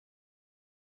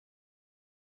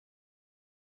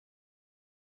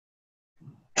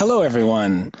Hello,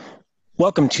 everyone.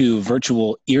 Welcome to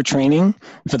virtual ear training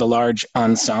for the large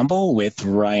ensemble with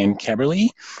Ryan Keberle.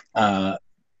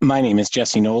 My name is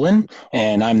Jesse Nolan,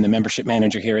 and I'm the membership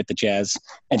manager here at the Jazz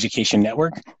Education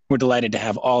Network. We're delighted to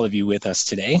have all of you with us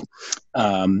today.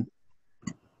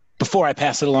 Before I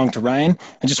pass it along to Ryan,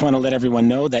 I just want to let everyone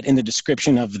know that in the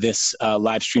description of this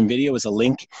live stream video is a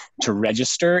link to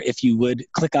register. If you would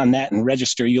click on that and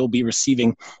register, you'll be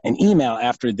receiving an email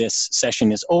after this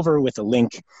session is over with a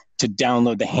link to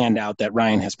download the handout that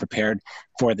Ryan has prepared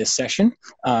for this session.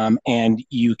 And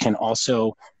you can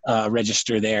also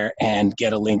register there and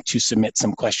get a link to submit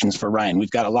some questions for Ryan.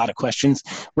 We've got a lot of questions.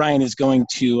 Ryan is going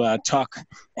to talk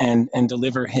and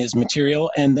deliver his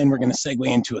material, and then we're going to segue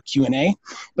into a Q&A.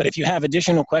 But if you have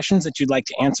additional questions that you'd like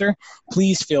to answer,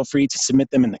 please feel free to submit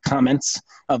them in the comments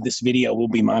of this video. We'll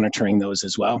be monitoring those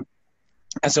as well.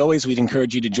 As always, we'd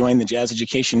encourage you to join the Jazz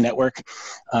Education Network.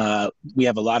 We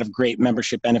have a lot of great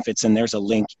membership benefits, and there's a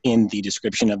link in the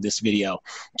description of this video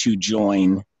to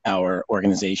join our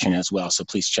organization as well, so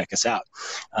please check us out.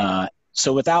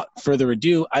 So without further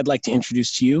ado, I'd like to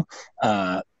introduce to you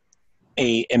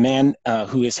a man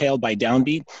who is hailed by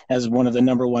Downbeat as one of the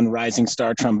 #1 rising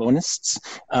star trombonists.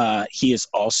 He is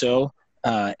also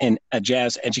a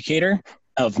jazz educator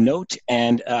of note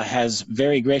and has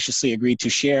very graciously agreed to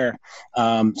share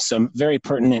some very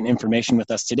pertinent information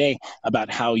with us today about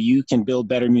how you can build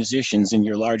better musicians in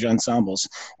your large ensembles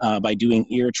by doing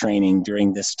ear training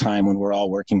during this time when we're all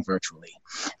working virtually.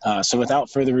 So without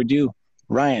further ado,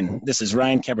 Ryan, this is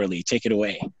Ryan Keberle. Take it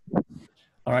away.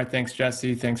 All right, thanks,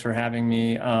 Jesse. Thanks for having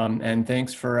me, and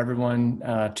thanks for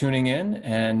everyone tuning in.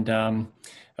 And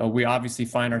we obviously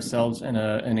find ourselves in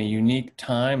a unique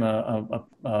time,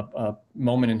 a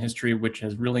moment in history which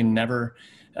has really never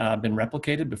been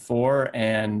replicated before.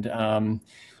 And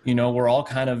you know, we're all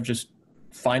kind of just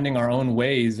finding our own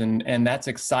ways, and that's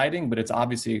exciting, but it's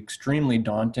obviously extremely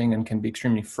daunting and can be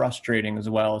extremely frustrating as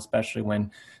well, especially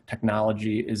when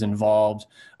technology is involved.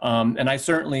 And I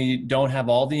certainly don't have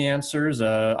all the answers.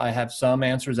 I have some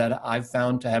answers that I've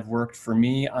found to have worked for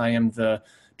me. I am the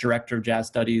Director of Jazz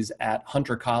Studies at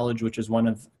Hunter College, which is one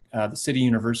of the City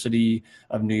University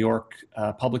of New York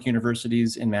public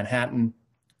universities in Manhattan.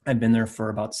 I've been there for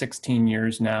about 16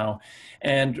 years now,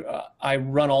 and I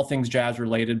run all things jazz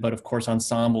related, but of course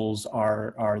ensembles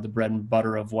are the bread and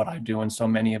butter of what I do, and so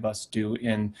many of us do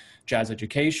in jazz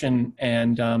education.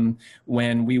 And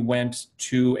when we went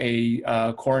to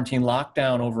a quarantine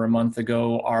lockdown over a month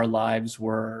ago, our lives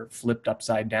were flipped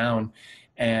upside down,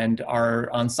 and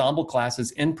our ensemble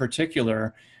classes in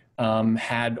particular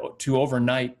had to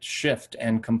overnight shift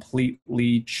and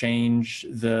completely change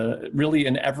really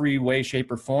in every way,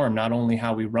 shape, or form, not only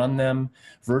how we run them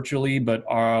virtually, but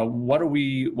what are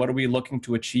we looking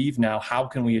to achieve now? How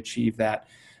can we achieve that?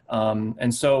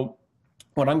 And so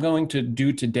what I'm going to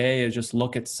do today is just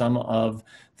look at some of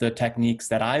the techniques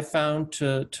that I've found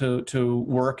to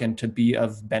work and to be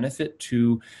of benefit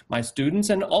to my students,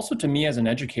 and also to me as an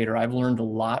educator. I've learned a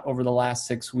lot over the last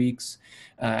 6 weeks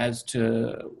as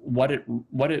to what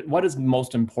is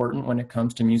most important when it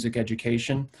comes to music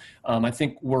education. I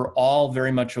think we're all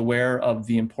very much aware of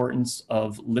the importance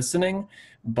of listening,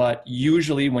 but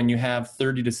usually when you have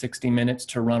 30 to 60 minutes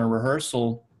to run a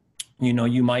rehearsal, you know,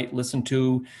 you might listen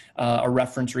to a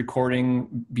reference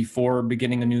recording before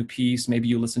beginning a new piece. Maybe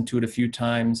you listen to it a few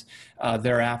times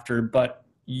thereafter, but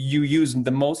you use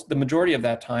the majority of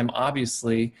that time,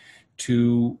 obviously,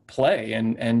 to play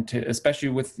and to, especially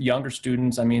with younger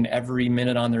students. I mean, every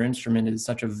minute on their instrument is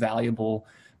such a valuable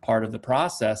part of the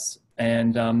process.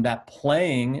 And that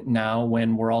playing now,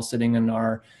 when we're all sitting in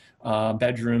our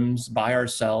bedrooms by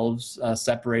ourselves,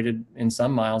 separated in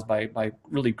some miles by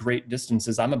really great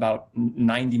distances. I'm about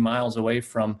 90 miles away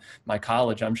from my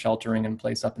college. I'm sheltering in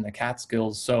place up in the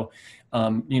Catskills. So,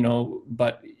 you know,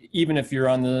 but even if you're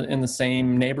in the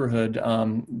same neighborhood,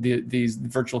 these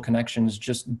virtual connections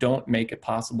just don't make it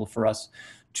possible for us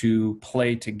to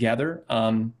play together.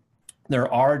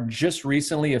 There are just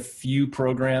recently a few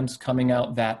programs coming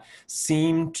out that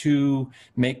seem to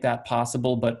make that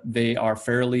possible, but they are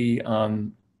fairly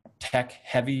tech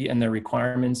heavy in their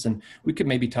requirements, and we could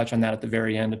maybe touch on that at the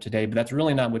very end of today, but that's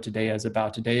really not what today is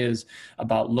about. Today is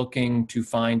about looking to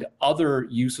find other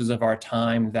uses of our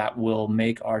time that will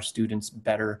make our students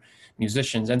better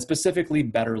musicians, and specifically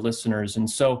better listeners. And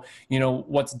so, you know,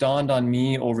 what's dawned on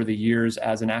me over the years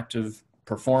as an active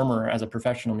performer, as a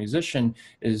professional musician,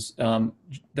 is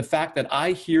the fact that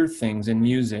I hear things in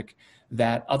music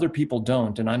that other people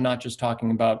don't. And I'm not just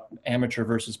talking about amateur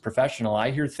versus professional.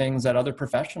 I hear things that other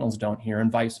professionals don't hear,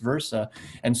 and vice versa.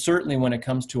 And certainly when it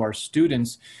comes to our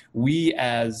students, we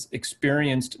as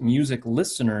experienced music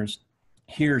listeners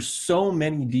hear so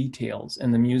many details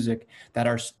in the music that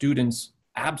our students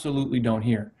absolutely don't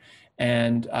hear.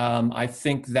 And I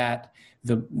think that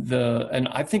and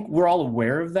I think we're all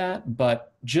aware of that,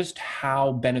 but just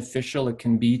how beneficial it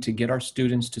can be to get our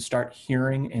students to start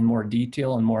hearing in more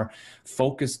detail and more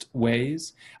focused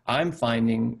ways. I'm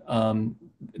finding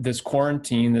this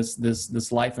quarantine,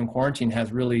 this life in quarantine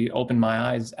has really opened my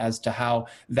eyes as to how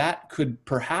that could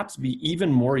perhaps be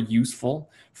even more useful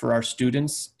for our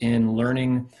students in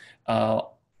learning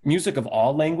music of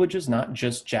all languages, not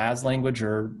just jazz language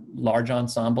or large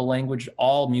ensemble language,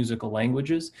 all musical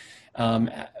languages,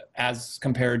 as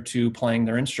compared to playing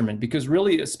their instrument. Because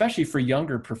really, especially for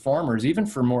younger performers, even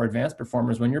for more advanced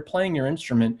performers, when you're playing your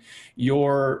instrument,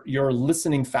 your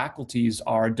listening faculties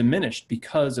are diminished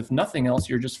because, if nothing else,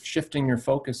 you're just shifting your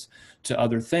focus to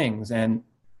other things. And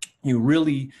you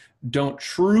really don't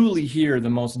truly hear the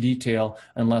most detail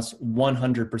unless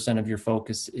 100% of your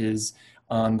focus is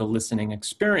on the listening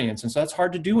experience. And so that's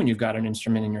hard to do when you've got an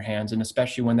instrument in your hands, and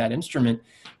especially when that instrument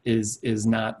is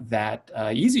not that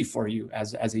easy for you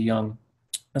as a young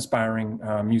aspiring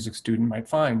music student might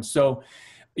find. So,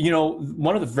 you know,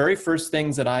 one of the very first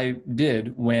things that I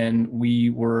did when we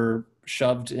were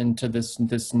shoved into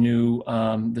this new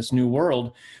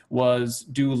world was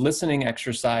do listening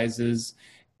exercises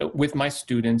with my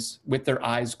students with their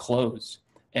eyes closed.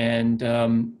 And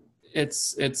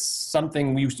it's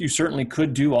something you certainly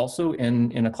could do also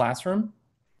in a classroom,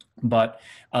 but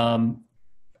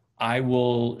I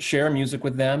will share music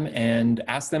with them and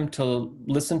ask them to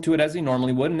listen to it as they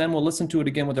normally would, and then we'll listen to it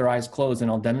again with their eyes closed, and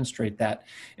I'll demonstrate that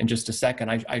in just a second.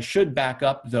 I should back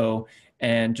up though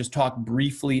and just talk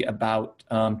briefly about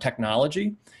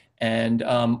technology. And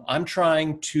I'm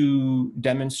trying to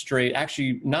demonstrate,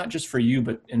 actually not just for you,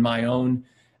 but in my own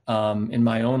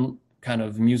kind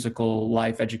of musical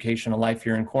life, educational life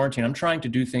here in quarantine, I'm trying to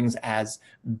do things as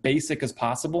basic as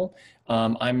possible.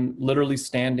 I'm literally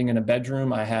standing in a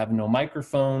bedroom. I have no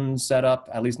microphone set up,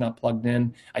 at least not plugged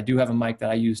in. I do have a mic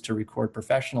that I use to record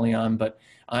professionally on, but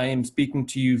I am speaking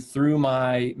to you through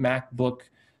my MacBook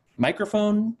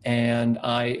microphone, and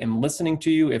I am listening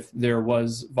to you. If there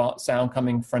was sound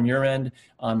coming from your end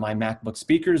on my MacBook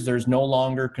speakers, there's no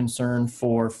longer concern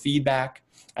for feedback.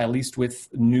 At least with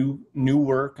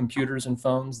newer computers and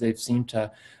phones, they've seemed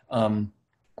to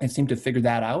figure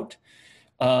that out.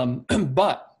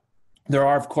 But there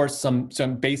are, of course,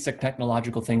 some basic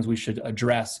technological things we should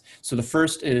address. So the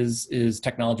first is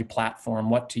technology platform,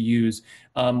 what to use.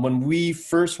 When we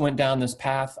first went down this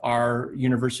path, our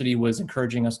university was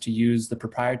encouraging us to use the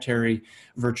proprietary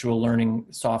virtual learning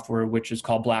software, which is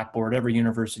called Blackboard. Every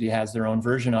university has their own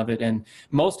version of it, and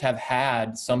most have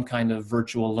had some kind of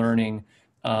virtual learning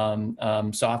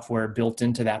software built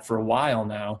into that for a while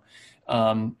now.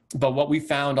 But what we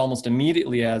found almost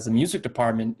immediately as a music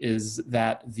department is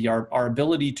that our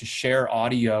ability to share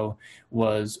audio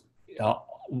is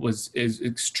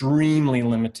extremely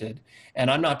limited. And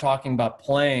I'm not talking about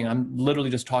playing, I'm literally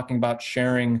just talking about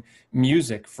sharing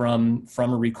music from a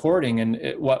recording.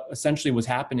 And what essentially was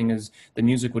happening is the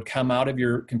music would come out of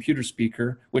your computer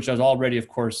speaker, which was already, of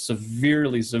course,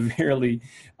 severely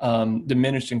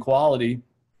diminished in quality,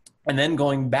 and then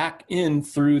going back in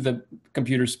through the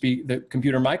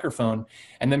computer microphone,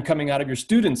 and then coming out of your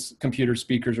students' computer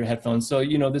speakers or headphones. So,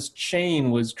 you know, this chain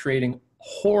was creating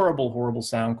horrible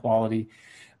sound quality.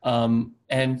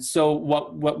 And so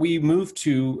what we moved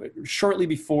to shortly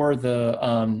before the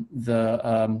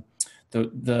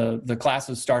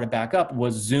classes started back up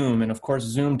was Zoom. And of course,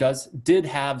 Zoom did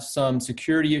have some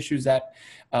security issues that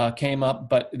came up,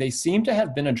 but they seem to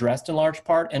have been addressed in large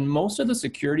part. And most of the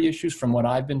security issues, from what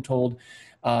I've been told,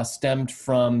 stemmed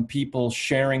from people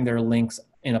sharing their links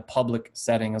in a public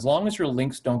setting. As long as your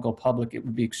links don't go public, it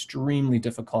would be extremely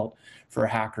difficult for a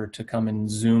hacker to come and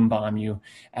Zoom bomb you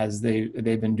as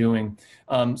they've been doing.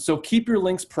 So keep your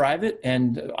links private,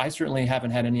 and I certainly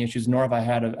haven't had any issues, nor have I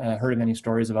heard of any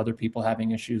stories of other people having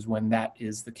issues when that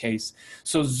is the case.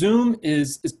 So Zoom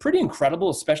is pretty incredible,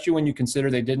 especially when you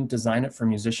consider they didn't design it for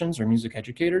musicians or music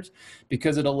educators,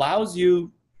 because it allows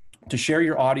you to share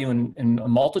your audio in a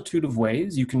multitude of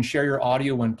ways. You can share your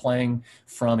audio when playing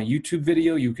from a YouTube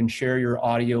video. You can share your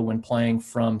audio when playing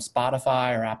from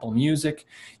Spotify or Apple Music.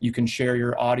 You can share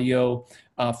your audio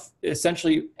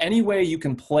essentially any way you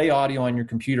can play audio on your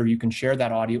computer. You can share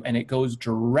that audio, and it goes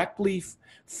directly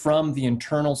from the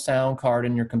internal sound card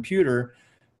in your computer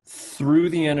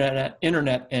through the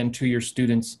internet and to your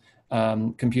students'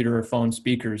 computer or phone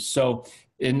speakers. So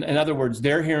in other words,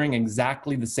 they're hearing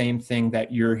exactly the same thing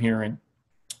that you're hearing.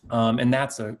 And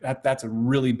that's a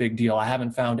really big deal. I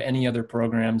haven't found any other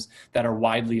programs that are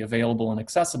widely available and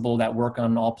accessible that work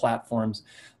on all platforms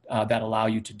that allow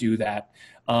you to do that.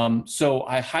 So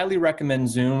I highly recommend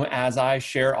Zoom. As I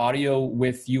share audio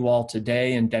with you all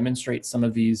today and demonstrate some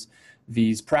of these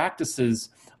practices,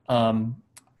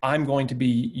 I'm going to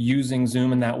be using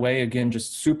Zoom in that way. Again,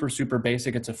 just super, super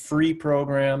basic. It's a free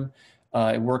program.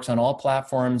 It works on all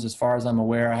platforms as far as I'm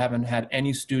aware. I haven't had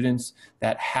any students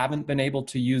that haven't been able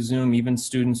to use Zoom, even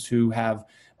students who have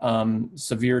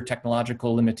severe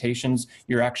technological limitations.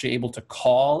 You're actually able to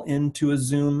call into a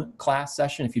Zoom class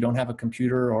session. If you don't have a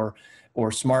computer or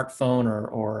smartphone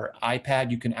or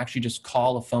iPad, you can actually just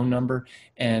call a phone number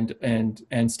and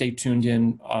stay tuned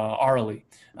in orally,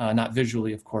 not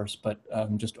visually, of course, but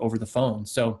just over the phone.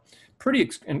 So pretty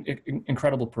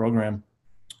incredible program.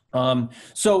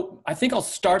 So I think I'll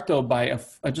start though by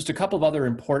just a couple of other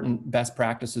important best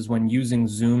practices when using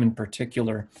Zoom in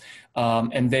particular,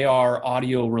 and they are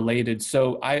audio related.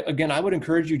 So again, I would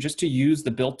encourage you just to use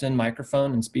the built-in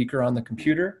microphone and speaker on the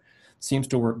computer. Seems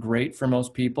to work great for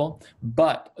most people,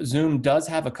 but Zoom does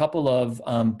have a couple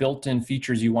of built-in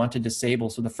features you want to disable.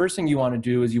 So the first thing you want to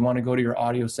do is you want to go to your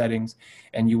audio settings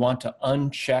and you want to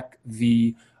uncheck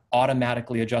the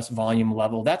automatically adjust volume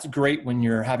level. That's great when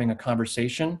you're having a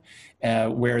conversation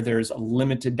where there's a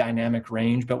limited dynamic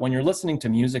range, but when you're listening to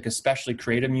music, especially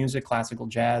creative music, classical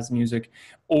jazz music,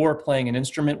 or playing an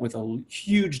instrument with a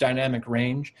huge dynamic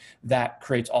range, that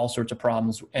creates all sorts of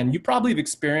problems. And you probably have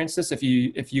experienced this if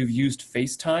you've used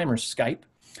FaceTime or Skype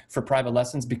for private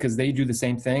lessons, because they do the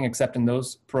same thing, except in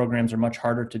those programs are much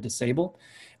harder to disable,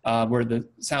 where the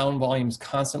sound volume is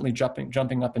constantly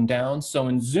jumping up and down. So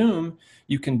in Zoom,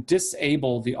 you can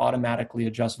disable the automatically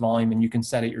adjust volume, and you can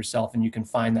set it yourself, and you can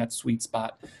find that sweet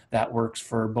spot that works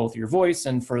for both your voice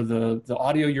and for the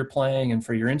audio you're playing and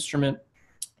for your instrument,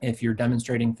 if you're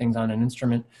demonstrating things on an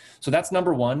instrument. So that's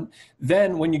number one.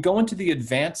 Then when you go into the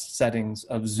advanced settings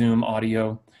of Zoom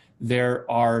audio, there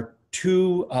are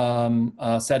two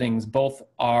settings. Both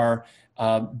are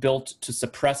built to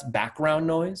suppress background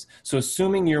noise. So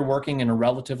assuming you're working in a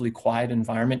relatively quiet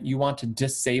environment, you want to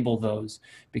disable those,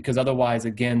 because otherwise,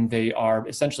 again, they are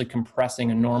essentially compressing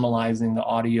and normalizing the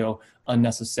audio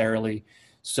unnecessarily.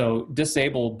 So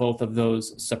disable both of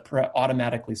those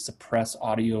automatically suppress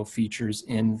audio features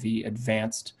in the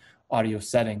advanced audio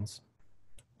settings.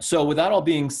 So with that all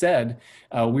being said,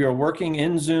 we are working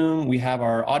in Zoom. We have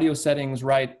our audio settings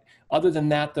right. Other than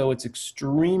that, though, it's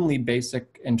extremely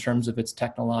basic in terms of its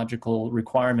technological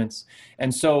requirements.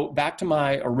 And so back to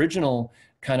my original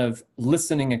kind of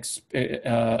listening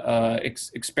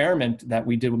experiment that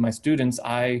we did with my students,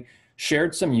 I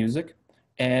shared some music.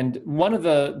 And one of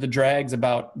the drags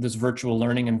about this virtual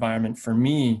learning environment for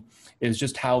me is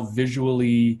just how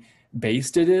visually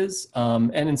based it is,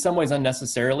 and in some ways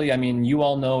unnecessarily. I mean, you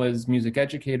all know as music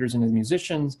educators and as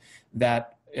musicians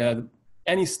that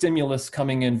any stimulus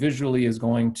coming in visually is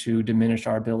going to diminish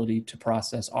our ability to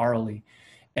process orally.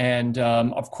 And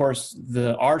of course,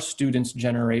 our students'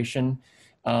 generation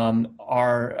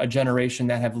are a generation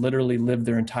that have literally lived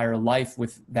their entire life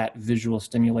with that visual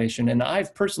stimulation. And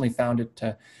I've personally found it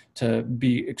to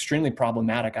be extremely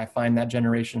problematic. I find that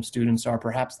generation of students are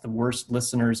perhaps the worst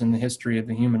listeners in the history of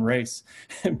the human race.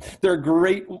 They're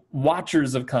great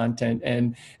watchers of content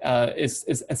and is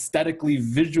aesthetically,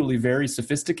 visually very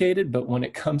sophisticated, but when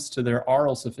it comes to their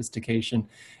oral sophistication,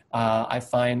 I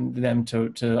find them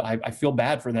I feel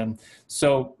bad for them.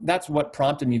 So that's what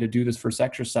prompted me to do this first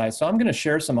exercise. So I'm going to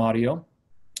share some audio.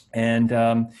 And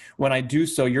when I do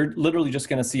so, you're literally just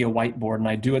going to see a whiteboard, and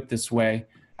I do it this way.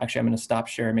 Actually, I'm going to stop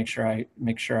share, make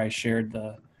sure I shared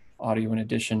the audio in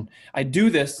addition. I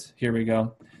do this, here we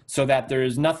go, so that there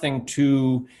is nothing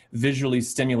too visually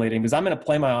stimulating, because I'm going to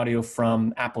play my audio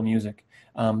from Apple Music.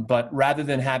 But rather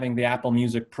than having the Apple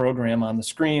Music program on the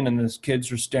screen and the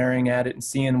kids are staring at it and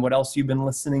seeing what else you've been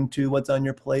listening to, what's on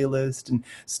your playlist, and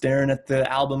staring at the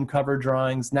album cover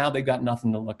drawings, now they've got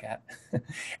nothing to look at.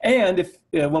 And if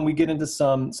when we get into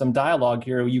some dialogue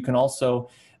here, you can also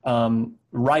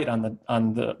write on the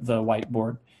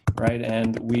whiteboard, right?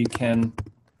 And we can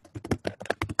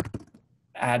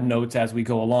add notes as we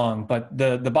go along. But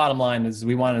the bottom line is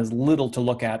we want as little to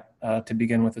look at to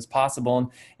begin with as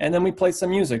possible. And then we play some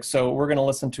music. So we're going to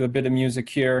listen to a bit of music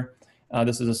here.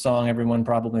 This is a song everyone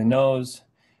probably knows.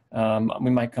 We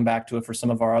might come back to it for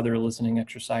some of our other listening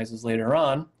exercises later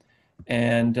on.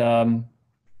 And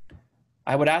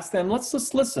I would ask them, let's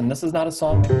just listen. This is not a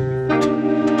song.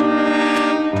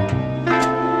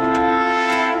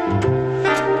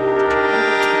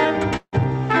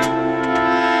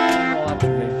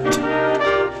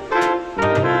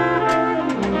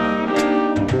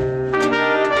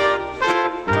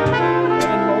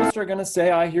 are going to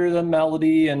say, I hear the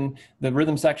melody, and the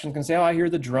rhythm section can say, oh, I hear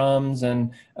the drums,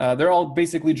 and they're all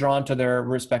basically drawn to their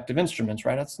respective instruments,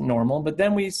 right? That's normal. But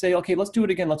then we say, okay, let's do it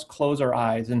again. Let's close our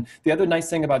eyes. And the other nice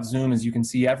thing about Zoom is you can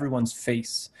see everyone's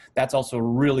face. That's also a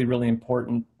really, really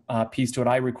important piece to it.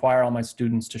 I require all my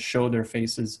students to show their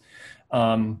faces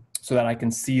so that I can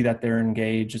see that they're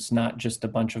engaged. It's not just a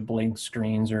bunch of blank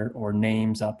screens or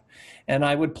names up. And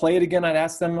I would play it again. I'd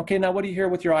ask them, okay, now what do you hear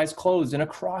with your eyes closed? And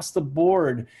across the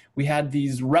board, we had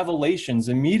these revelations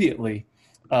immediately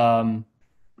of,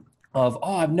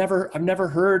 oh, I've never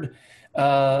heard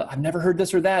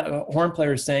this or that. Horn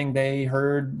players saying they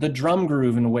heard the drum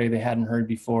groove in a way they hadn't heard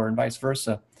before, and vice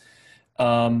versa.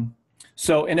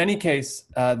 So in any case,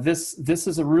 this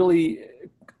is a really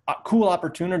cool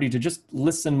opportunity to just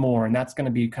listen more, and that's going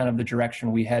to be kind of the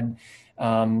direction we head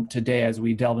today as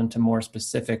we delve into more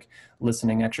specific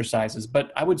listening exercises.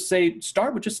 But I would say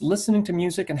start with just listening to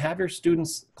music and have your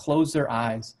students close their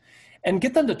eyes and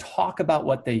get them to talk about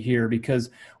what they hear,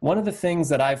 because one of the things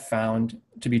that I've found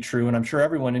to be true, and I'm sure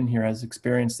everyone in here has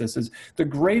experienced this, is the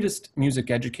greatest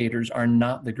music educators are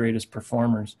not the greatest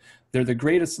performers. They're the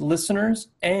greatest listeners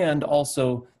and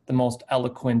also the most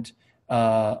eloquent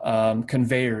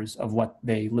conveyors of what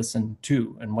they listen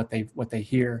to and what they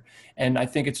hear. And I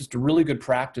think it's just a really good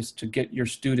practice to get your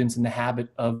students in the habit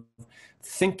of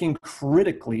thinking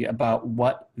critically about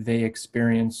what they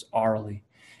experience orally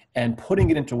and putting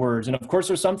it into words. And of course,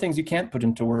 there's some things you can't put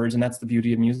into words, and that's the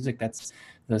beauty of music. That's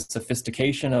the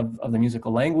sophistication of the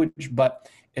musical language. But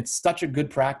it's such a good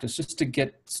practice just to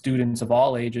get students of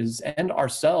all ages and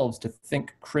ourselves to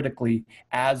think critically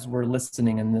as we're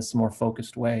listening in this more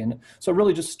focused way. And so it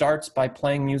really just starts by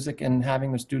playing music and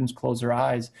having the students close their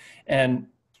eyes. And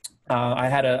I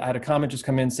had a comment just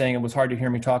come in saying it was hard to hear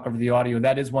me talk over the audio.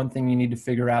 That is one thing you need to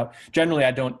figure out. Generally,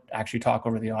 I don't actually talk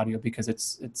over the audio because it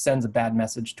sends a bad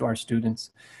message to our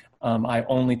students. I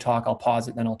only talk, I'll pause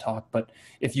it, then I'll talk. But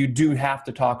if you do have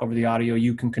to talk over the audio,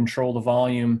 you can control the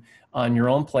volume on your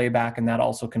own playback, and that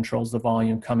also controls the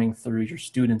volume coming through your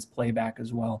students' playback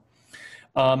as well.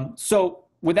 So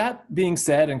with that being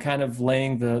said, and kind of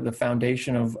laying the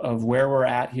foundation of where we're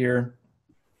at here,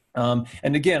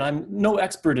 and again, I'm no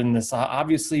expert in this.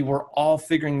 Obviously, we're all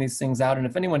figuring these things out. And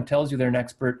if anyone tells you they're an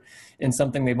expert in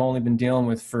something they've only been dealing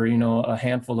with for, a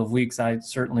handful of weeks, I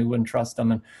certainly wouldn't trust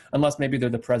them. And unless maybe they're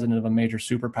the president of a major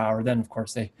superpower, then of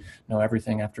course they know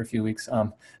everything after a few weeks.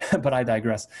 But I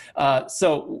digress.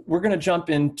 So we're going to jump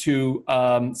into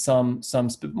some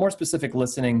more specific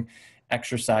listening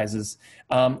exercises.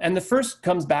 And the first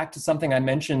comes back to something I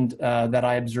mentioned that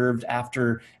I observed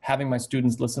after having my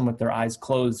students listen with their eyes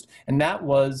closed. And that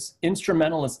was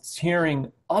instrumentalists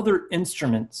hearing other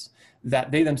instruments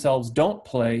that they themselves don't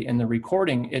play in the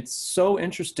recording. It's so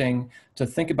interesting to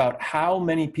think about how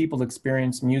many people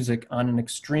experience music on an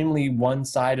extremely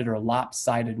one-sided or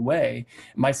lopsided way,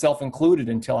 myself included,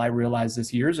 until I realized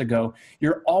this years ago.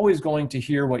 You're always going to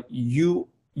hear what you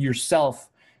yourself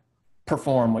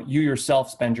perform, what you yourself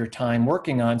spend your time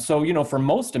working on. So, for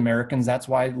most Americans, that's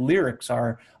why lyrics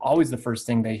are always the first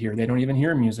thing they hear. They don't even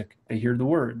hear music, they hear the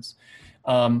words.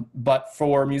 But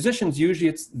for musicians, usually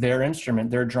it's their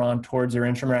instrument. They're drawn towards their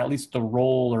instrument, or at least the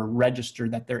role or register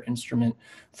that their instrument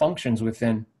functions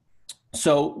within.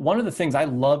 So one of the things I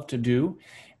love to do,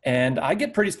 and I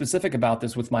get pretty specific about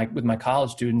this with my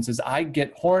college students, is I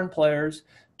get horn players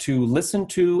to listen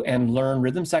to and learn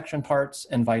rhythm section parts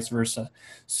and vice versa.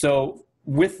 So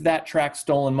with that track,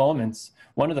 Stolen Moments,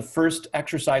 one of the first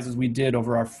exercises we did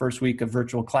over our first week of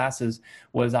virtual classes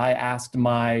was I asked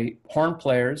my horn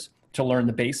players to learn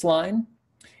the bass line,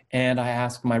 and I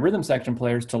asked my rhythm section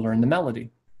players to learn the melody.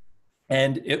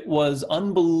 And it was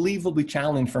unbelievably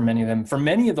challenging for many of them. For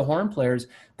many of the horn players,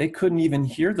 they couldn't even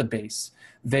hear the bass.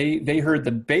 They heard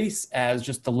the bass as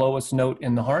just the lowest note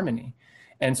in the harmony.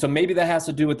 And so maybe that has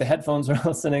to do with the headphones they're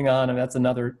listening on, and that's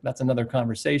another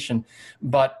conversation.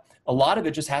 But a lot of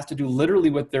it just has to do literally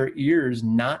with their ears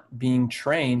not being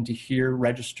trained to hear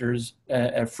registers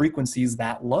at frequencies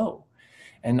that low.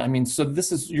 And I mean, so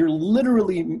you're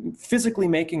literally physically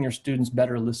making your students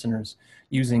better listeners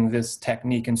using this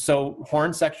technique. And so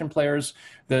horn section players,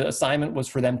 the assignment was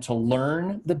for them to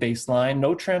learn the bass line,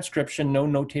 no transcription, no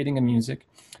notating of music,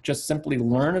 just simply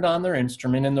learn it on their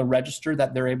instrument in the register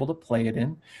that they're able to play it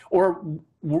in, or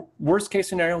worst case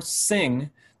scenario,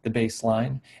 sing the bass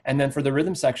line. And then for the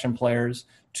rhythm section players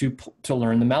to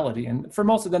learn the melody. And for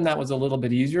most of them, that was a little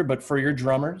bit easier, but for your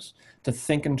drummers to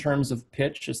think in terms of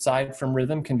pitch aside from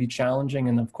rhythm can be challenging,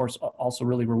 and of course also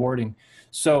really rewarding.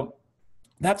 So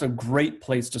that's a great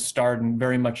place to start, and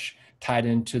very much tied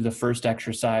into the first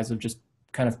exercise of just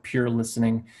kind of pure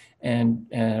listening and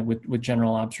with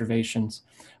general observations.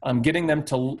 Getting them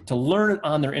to learn it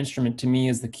on their instrument, to me,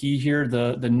 is the key here.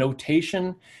 The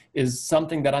notation is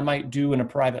something that I might do in a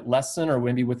private lesson or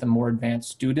maybe with a more advanced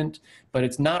student, but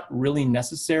it's not really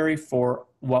necessary for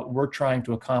what we're trying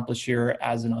to accomplish here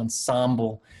as an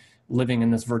ensemble living in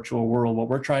this virtual world. What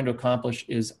we're trying to accomplish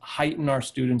is heighten our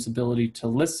students' ability to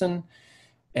listen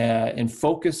in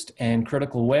focused and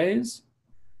critical ways,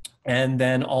 and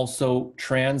then also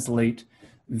translate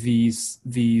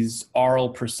these oral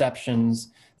perceptions,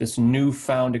 this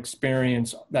newfound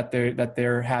experience that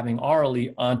they're having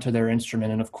orally, onto their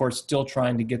instrument. And of course, still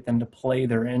trying to get them to play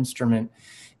their instrument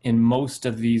in most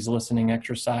of these listening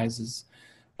exercises.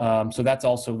 So that's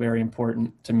also very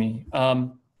important to me.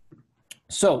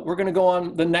 So we're going to go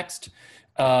on the next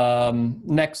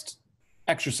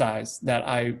exercise that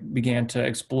I began to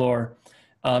explore.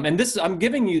 And this, I'm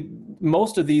giving you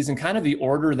most of these in kind of the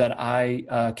order that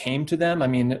I came to them. I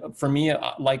mean, for me,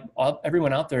 like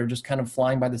everyone out there, just kind of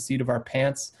flying by the seat of our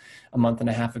pants a month and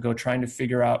a half ago, trying to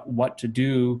figure out what to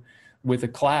do with a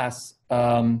class,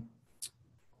 where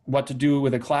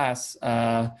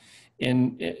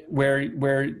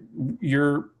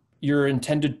your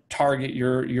intended target,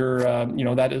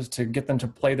 that is to get them to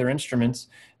play their instruments,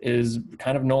 is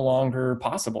kind of no longer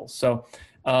possible. So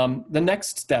the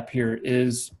next step here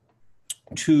is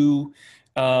to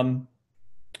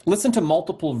listen to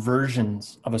multiple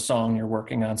versions of a song you're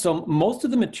working on. So most of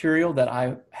the material that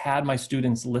I had my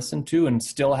students listen to and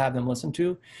still have them listen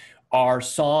to are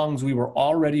songs we were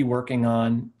already working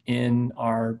on in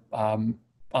our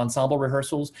ensemble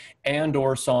rehearsals, and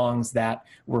or songs that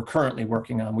we're currently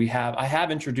working on. I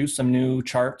have introduced some new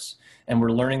charts, and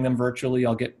we're learning them virtually.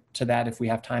 I'll get to that if we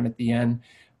have time at the end.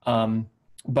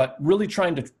 But really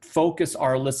trying to focus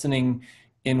our listening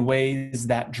in ways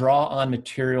that draw on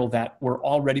material that we're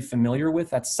already familiar with.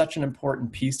 That's such an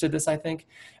important piece to this, I think.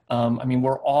 I mean,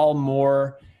 we're all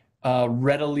more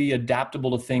readily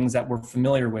adaptable to things that we're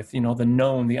familiar with. The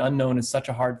known, the unknown is such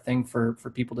a hard thing for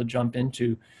people to jump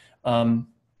into.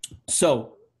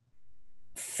 So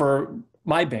for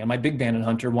my band, my big band in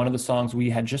Hunter, one of the songs we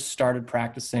had just started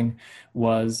practicing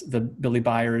was the Billy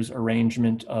Byers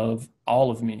arrangement of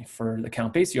All of Me for the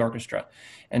Count Basie Orchestra.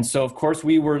 And so, of course,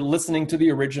 we were listening to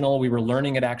the original. We were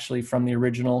learning it actually from the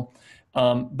original.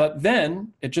 But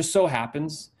then it just so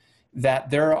happens that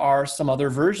there are some other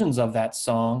versions of that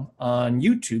song on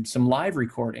YouTube, some live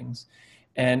recordings.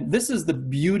 And this is the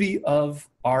beauty of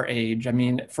our age. I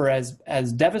mean, for as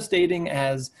devastating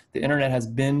as the internet has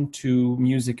been to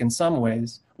music in some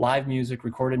ways, live music,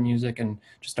 recorded music, and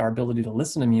just our ability to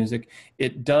listen to music,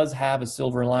 it does have a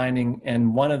silver lining.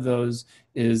 And one of those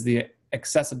is the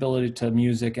accessibility to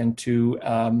music and to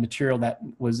material that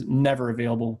was never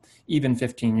available even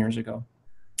 15 years ago.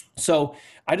 So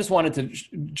I just wanted to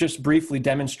just briefly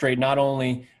demonstrate not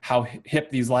only how hip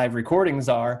these live recordings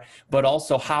are, but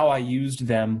also how I used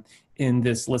them in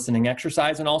this listening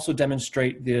exercise, and also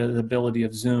demonstrate the ability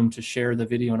of Zoom to share the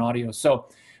video and audio. So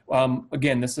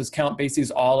again, this is Count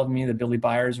Basie's All of Me, the Billy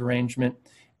Byers arrangement.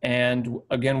 And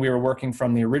again, we were working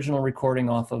from the original recording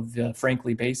off of the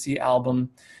Frankly Basie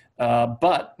album,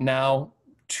 but now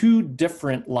two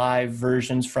different live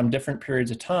versions from different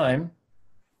periods of time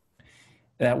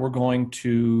that we're going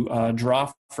to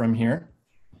draw from here.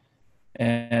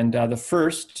 And the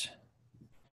first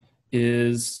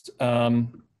is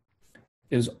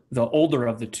the older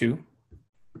of the two.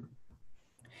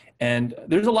 And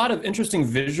there's a lot of interesting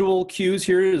visual cues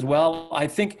here as well. I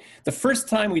think the first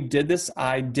time we did this,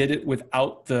 I did it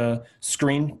without the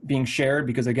screen being shared,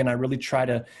 because again, I really try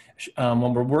to,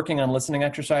 when we're working on listening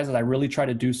exercises, I really try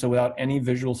to do so without any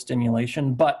visual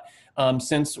stimulation. But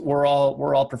since we're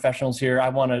all professionals here, I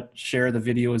want to share the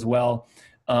video as well,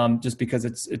 just because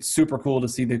it's super cool to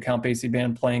see the Count Basie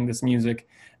band playing this music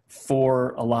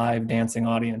for a live dancing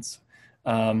audience.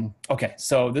 Okay,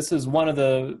 so this is one of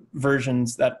the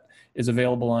versions that is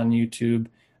available on YouTube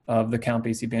of the Count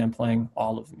Basie band playing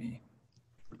All of Me.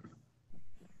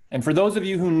 And for those of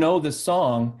you who know this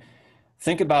song,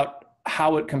 think about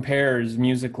how it compares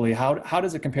musically. How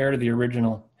does it compare to the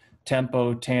original?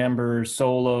 Tempo, timbre,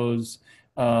 solos,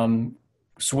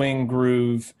 swing,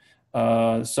 groove,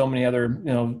 so many other,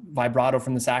 vibrato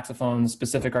from the saxophone,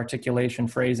 specific articulation,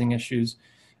 phrasing issues,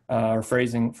 or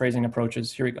phrasing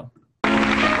approaches. Here we go.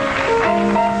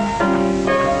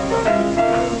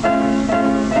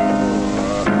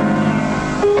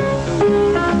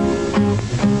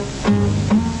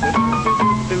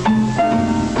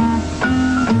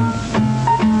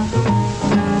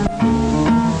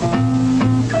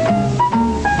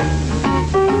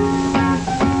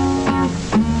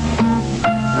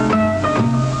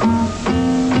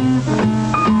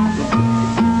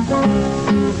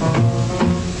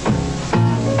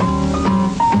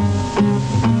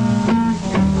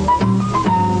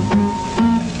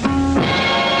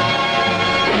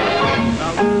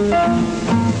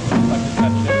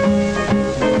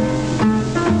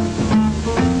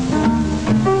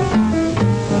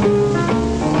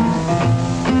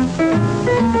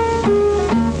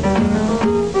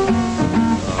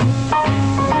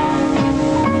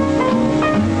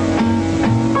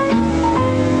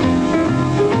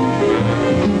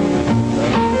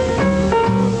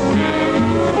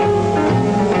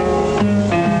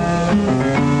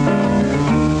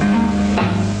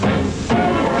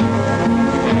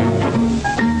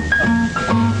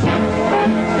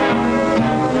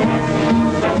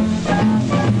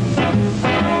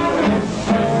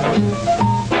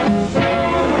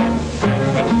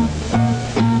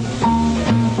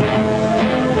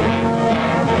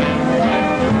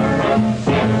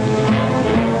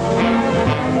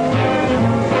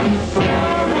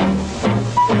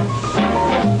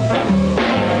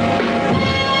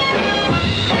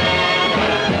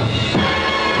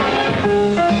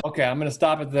 I'm going to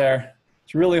stop it there.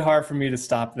 It's really hard for me to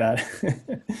stop that.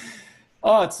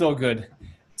 Oh, it's so good.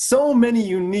 So many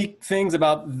unique things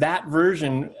about that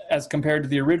version as compared to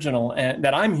the original, and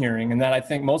that I'm hearing, and that I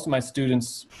think most of my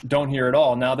students don't hear at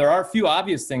all. Now, there are a few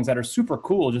obvious things that are super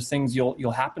cool, just things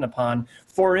you'll happen upon.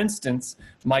 For instance,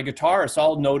 my guitarists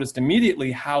all noticed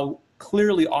immediately how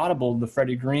clearly audible the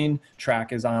Freddie Green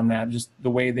track is on that. Just the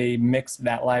way they mixed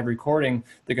that live recording,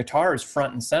 the guitar is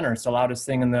front and center. It's the loudest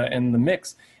thing in the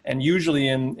mix. And usually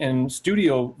in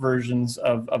studio versions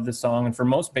of the song, and for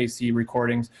most bass C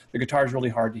recordings, the guitar is really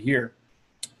hard to hear.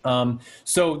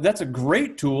 So that's a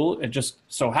great tool. It just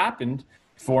so happened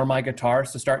for my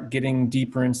guitars to start getting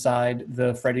deeper inside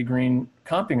the Freddie Green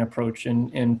comping approach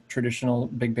in traditional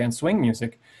big band swing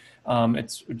music.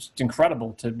 It's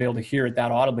incredible to be able to hear it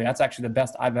that audibly. That's actually the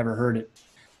best I've ever heard it.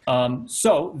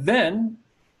 So then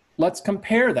let's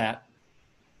compare that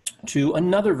to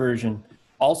another version,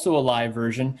 also a live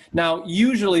version. Now,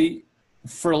 usually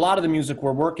for a lot of the music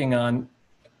we're working on,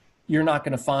 you're not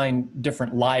going to find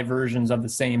different live versions of the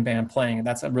same band playing it.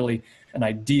 That's really an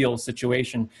ideal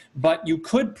situation. But you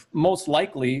could most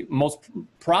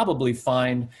probably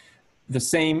find the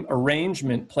same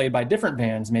arrangement played by different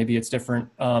bands. Maybe it's different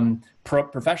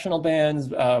professional bands.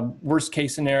 Worst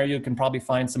case scenario, you can probably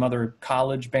find some other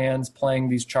college bands playing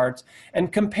these charts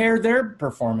and compare their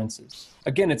performances.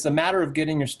 Again, it's a matter of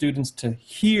getting your students to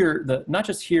hear, not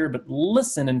just hear, but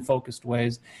listen in focused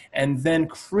ways, and then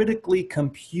critically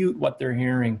compute what they're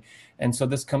hearing. And so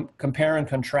this compare and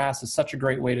contrast is such a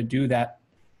great way to do that.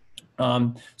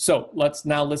 So let's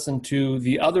now listen to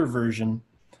the other version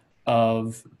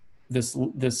of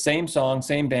this same song,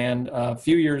 same band, a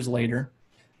few years later.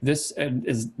 This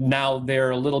is now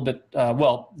they're a little bit,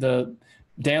 well, the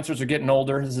dancers are getting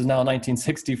older. This is now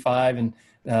 1965, and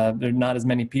there are not as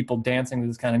many people dancing to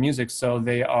this kind of music, so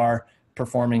they are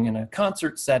performing in a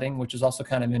concert setting, which is also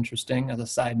kind of interesting as a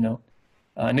side note.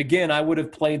 And again, I would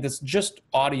have played this just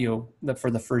audio for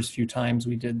the first few times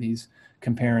we did these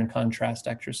compare and contrast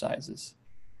exercises.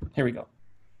 Here we go.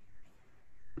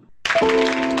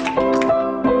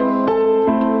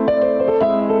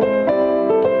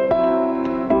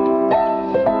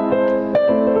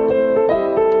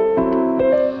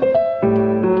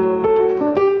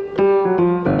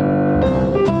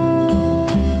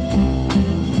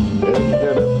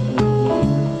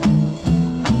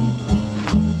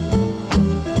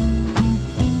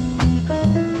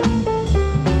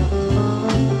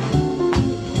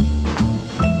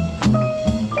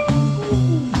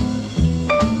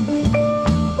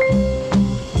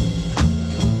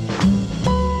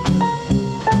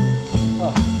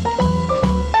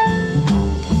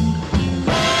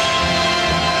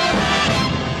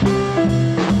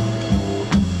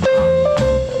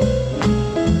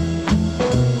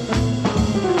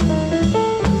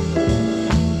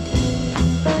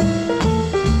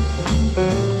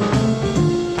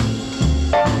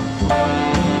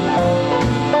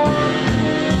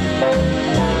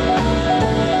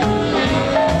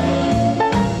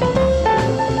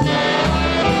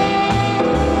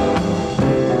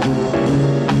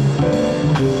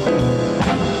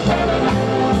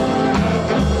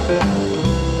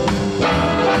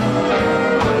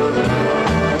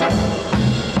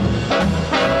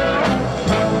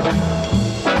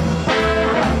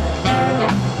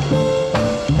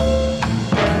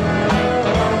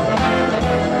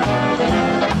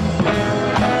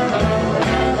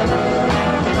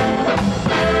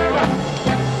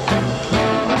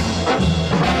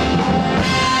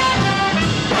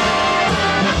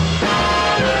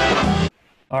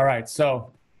 All right,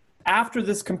 so after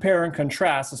this compare and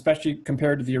contrast, especially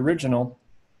compared to the original,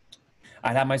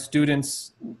 I'd have my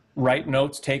students write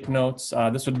notes, take notes.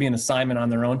 This would be an assignment on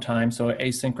their own time, so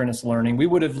asynchronous learning. We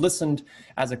would have listened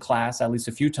as a class at least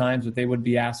a few times, but they would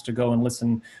be asked to go and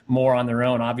listen more on their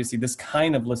own. Obviously, this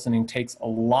kind of listening takes a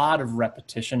lot of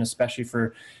repetition, especially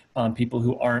for people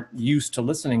who aren't used to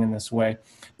listening in this way.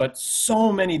 But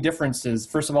so many differences.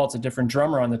 First of all, it's a different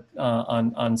drummer on the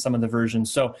on some of the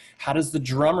versions. So how does the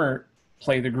drummer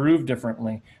play the groove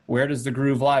differently? Where does the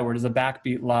groove lie? Where does the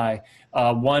backbeat lie?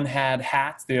 One had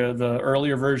hats. The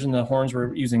earlier version, the horns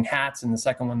were using hats, and the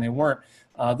second one they weren't.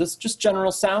 This just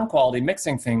general sound quality,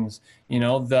 mixing things. You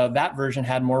know, that version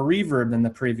had more reverb than the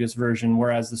previous version,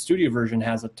 whereas the studio version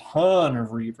has a ton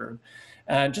of reverb.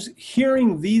 And just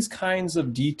hearing these kinds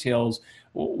of details,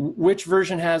 which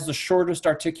version has the shortest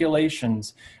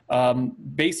articulations,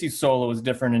 bassy solo is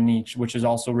different in each, which is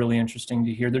also really interesting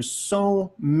to hear. There's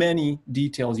so many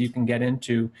details you can get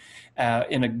into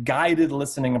in a guided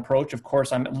listening approach. Of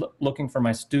course, I'm looking for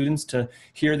my students to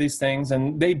hear these things,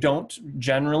 and they don't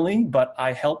generally, but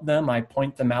I help them, I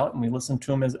point them out, and we listen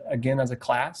to them again as a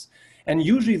class. And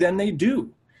usually then they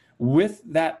do. With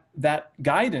that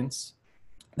guidance,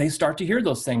 they start to hear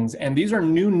those things. And these are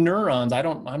new neurons.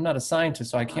 I'm not a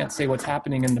scientist, so I can't say what's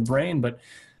happening in the brain, but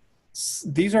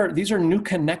these are new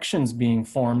connections being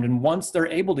formed. And once they're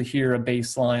able to hear a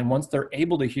bass line, once they're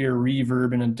able to hear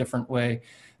reverb in a different way,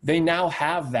 they now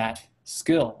have that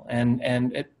skill,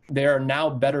 and they are now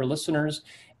better listeners.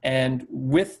 And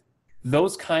with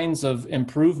those kinds of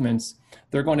improvements,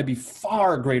 they're going to be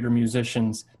far greater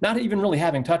musicians, not even really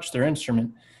having touched their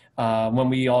instrument, when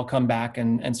we all come back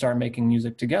and start making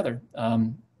music together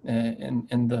in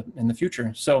the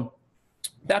future. So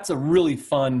that's a really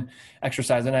fun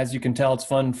exercise. And as you can tell, it's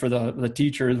fun for the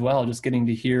teacher as well, just getting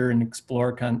to hear and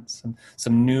explore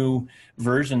some new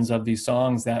versions of these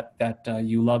songs that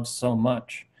you love so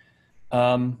much.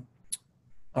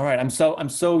 All right, I'm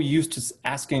so used to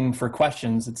asking for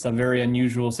questions. It's a very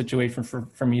unusual situation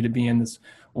for me to be in this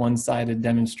one-sided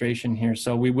demonstration here.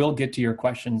 So we will get to your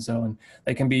questions, though, and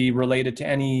they can be related to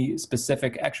any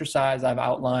specific exercise I've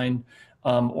outlined,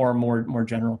 or more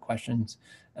general questions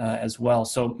as well.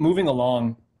 So moving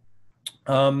along.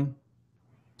 All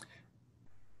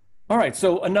right,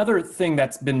 so another thing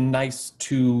that's been nice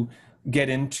to get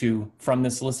into from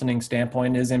this listening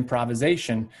standpoint is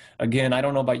improvisation. Again, I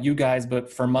don't know about you guys,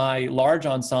 but for my large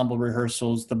ensemble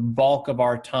rehearsals, the bulk of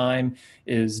our time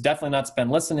is definitely not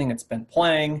spent listening, it's spent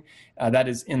playing. That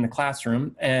is in the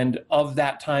classroom. And of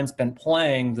that time spent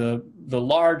playing, the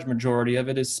large majority of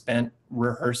it is spent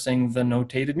rehearsing the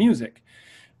notated music,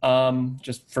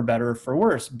 just for better or for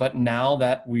worse. But now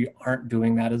that we aren't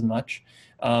doing that as much,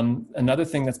 another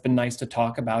thing that's been nice to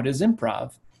talk about is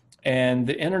improv. And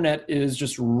the internet is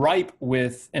just ripe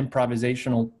with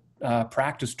improvisational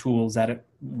practice tools that it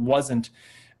wasn't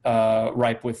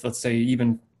ripe with, let's say,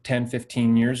 even 10,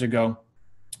 15 years ago.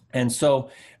 And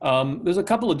so there's a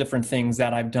couple of different things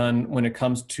that I've done when it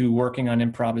comes to working on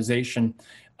improvisation.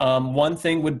 One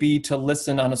thing would be to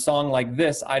listen on a song like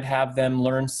this. I'd have them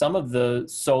learn some of the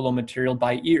solo material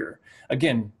by ear.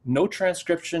 Again, no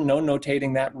transcription, no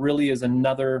notating. That really is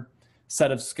another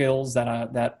set of skills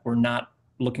that we're not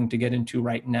looking to get into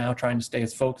right now, trying to stay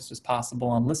as focused as possible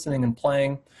on listening and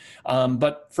playing.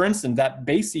 But for instance, that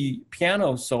bassy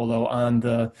piano solo on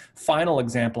the final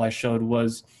example I showed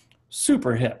was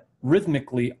super hip,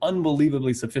 rhythmically,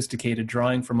 unbelievably sophisticated,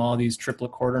 drawing from all these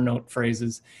triplet quarter note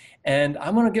phrases. And I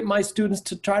want to get my students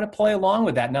to try to play along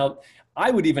with that. Now,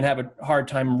 I would even have a hard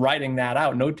time writing that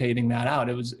out, notating that out.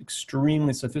 It was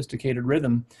extremely sophisticated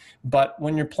rhythm. But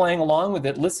when you're playing along with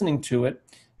it, listening to it,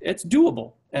 it's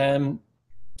doable.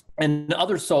 And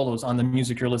other solos on the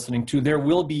music you're listening to, there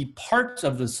will be parts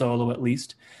of the solo, at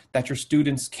least, that your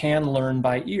students can learn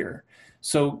by ear.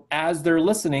 So as they're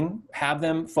listening, have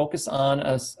them focus on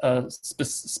a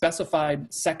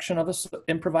specified section of an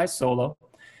improvised solo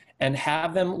and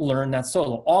have them learn that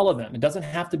solo, all of them. It doesn't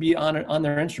have to be on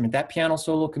their instrument. That piano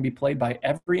solo can be played by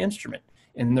every instrument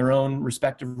in their own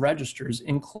respective registers,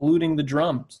 including the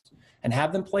drums. And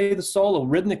have them play the solo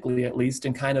rhythmically, at least,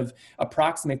 and kind of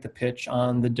approximate the pitch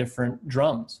on the different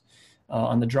drums,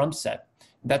 on the drum set.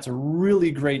 That's a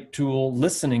really great tool,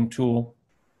 listening tool.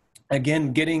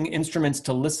 Again, getting instruments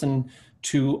to listen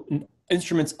to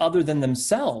instruments other than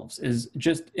themselves is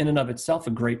just in and of itself a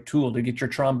great tool. To get your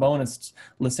trombonists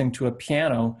listening to a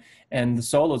piano and the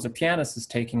solos a pianist is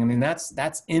taking. I mean,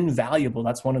 that's invaluable.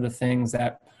 That's one of the things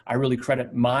that I really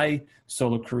credit my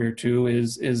solo career to,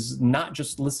 is not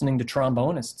just listening to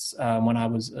trombonists when I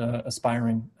was an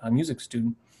aspiring music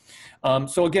student.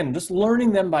 So again, just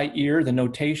learning them by ear. The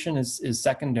notation is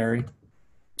secondary.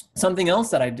 Something else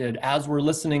that I did as we're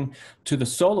listening to the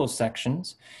solo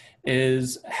sections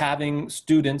is having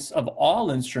students of all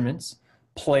instruments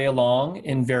play along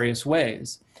in various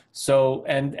ways. So,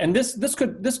 and this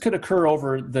could occur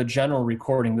over the general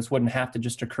recording. This wouldn't have to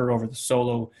just occur over the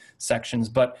solo sections,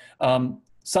 but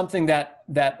something that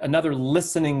another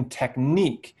listening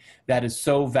technique that is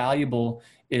so valuable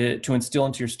to instill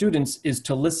into your students is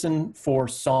to listen for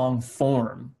song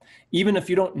form. Even if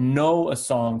you don't know a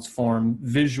song's form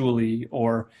visually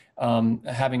or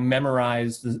having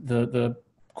memorized the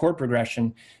chord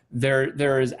progression,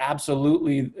 there is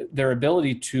absolutely their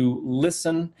ability to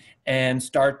listen and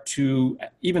start to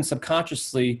even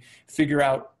subconsciously figure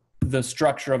out the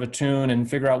structure of a tune and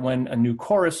figure out when a new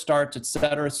chorus starts,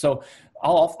 etc. So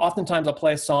oftentimes I'll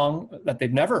play a song that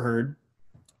they've never heard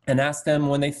and ask them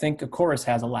when they think a chorus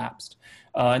has elapsed.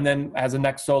 And then as the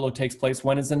next solo takes place,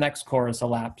 when is the next chorus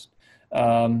elapsed,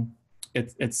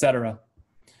 etc.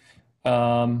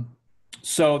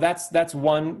 So that's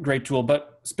one great tool.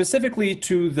 But specifically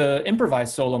to the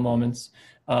improvised solo moments,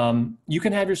 you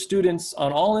can have your students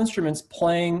on all instruments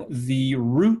playing the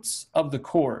roots of the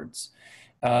chords,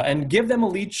 and give them a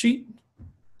lead sheet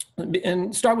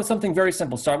and start with something very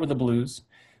simple. Start with the blues.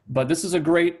 But this is a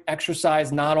great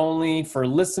exercise, not only for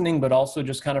listening, but also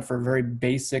just kind of for very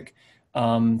basic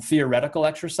theoretical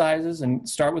exercises. And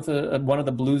start with one of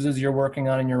the blueses you're working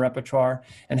on in your repertoire,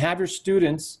 and have your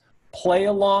students play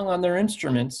along on their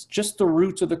instruments, just the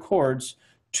roots of the chords,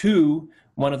 to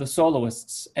one of the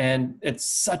soloists. And it's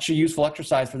such a useful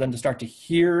exercise for them to start to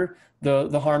hear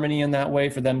the harmony in that way,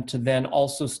 for them to then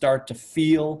also start to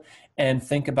feel and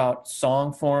think about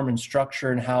song form and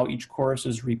structure and how each chorus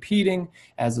is repeating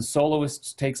as the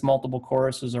soloist takes multiple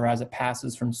choruses or as it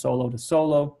passes from solo to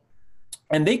solo.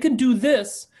 And they can do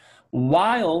this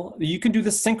while you can do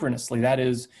this synchronously, that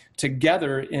is,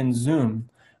 together in Zoom.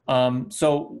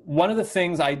 So one of the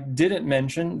things I didn't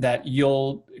mention that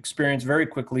you'll experience very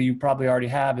quickly, you probably already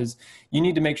have, is you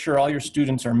need to make sure all your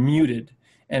students are muted.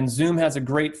 And Zoom has a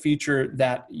great feature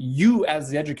that you as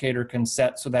the educator can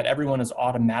set so that everyone is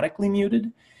automatically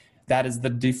muted. That is the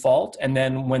default. And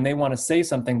then when they want to say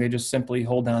something, they just simply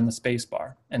hold down the space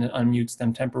bar and it unmutes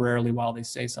them temporarily while they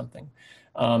say something.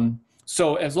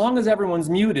 So as long as everyone's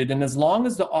muted and as long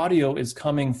as the audio is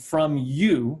coming from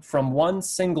you, from one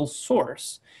single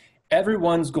source,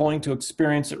 everyone's going to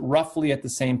experience it roughly at the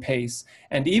same pace.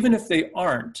 And even if they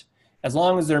aren't, as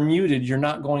long as they're muted, you're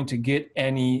not going to get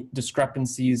any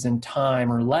discrepancies in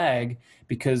time or lag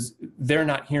because they're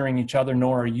not hearing each other,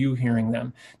 nor are you hearing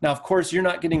them. Now, of course, you're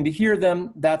not getting to hear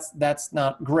them. That's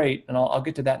not great, and I'll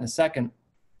get to that in a second.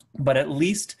 But at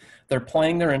least they're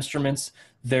playing their instruments.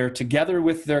 They're together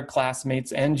with their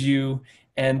classmates and you,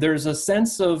 and there's a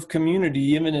sense of community,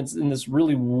 even in this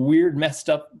really weird, messed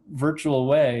up virtual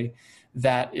way,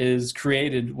 that is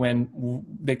created when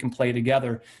they can play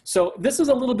together. So this is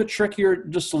a little bit trickier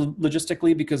just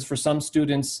logistically, because for some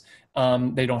students,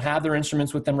 they don't have their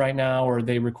instruments with them right now, or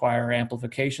they require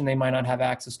amplification they might not have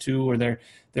access to, or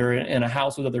they're in a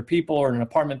house with other people or in an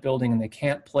apartment building and they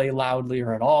can't play loudly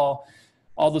or at all.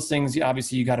 All those things,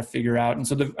 obviously, you got to figure out. And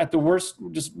so at the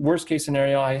worst case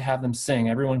scenario, I have them sing.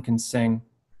 Everyone can sing.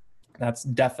 That's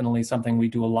definitely something we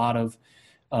do a lot of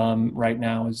right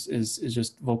now is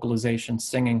just vocalization,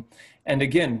 singing. And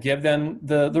again, give them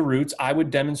the roots. I would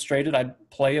demonstrate it. I'd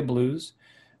play a blues.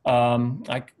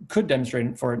 I could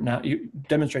demonstrate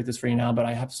this for you now, but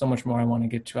I have so much more I want to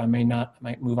get to. I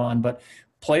might move on, but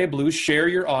play a blues, share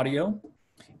your audio,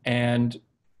 and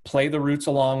play the roots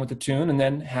along with the tune, and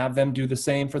then have them do the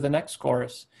same for the next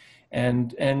chorus.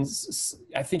 And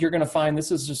I think you're going to find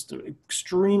this is just an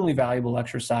extremely valuable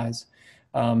exercise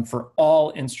for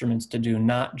all instruments to do,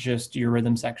 not just your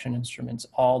rhythm section instruments,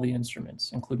 all the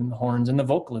instruments, including the horns and the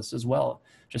vocalists as well.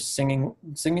 Just singing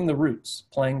the roots,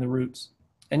 playing the roots.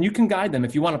 And you can guide them.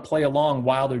 If you want to play along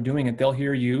while they're doing it, they'll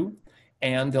hear you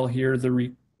and they'll hear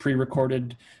the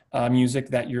pre-recorded music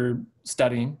that you're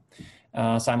studying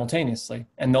simultaneously.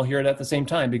 And they'll hear it at the same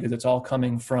time because it's all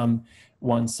coming from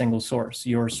one single source,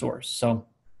 your source. So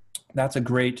that's a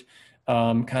great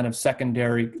kind of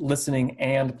secondary listening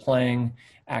and playing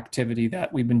activity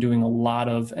that we've been doing a lot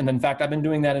of. And in fact, I've been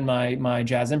doing that in my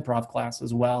jazz improv class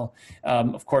as well.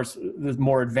 Of course, the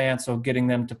more advanced, so getting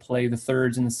them to play the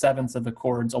thirds and the sevenths of the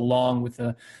chords along with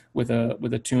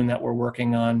a tune that we're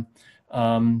working on,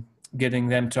 getting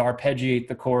them to arpeggiate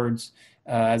the chords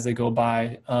as they go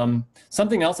by.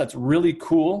 Something else that's really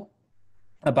cool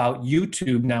about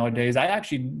YouTube nowadays, I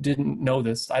actually didn't know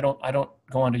this. I don't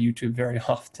go onto YouTube very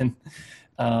often,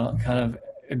 kind of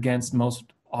against most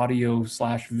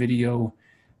audio/video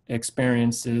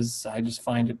experiences. I just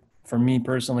find it, for me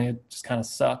personally, it just kind of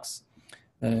sucks.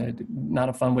 Not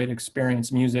a fun way to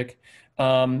experience music.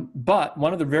 But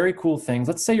one of the very cool things,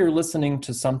 let's say you're listening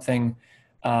to something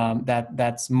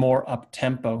that's more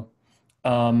up-tempo.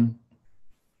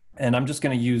 And I'm just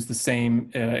going to use the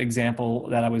same example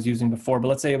that I was using before, but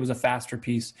let's say it was a faster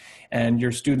piece and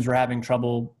your students were having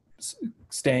trouble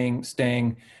staying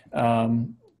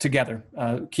together,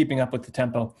 keeping up with the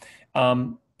tempo.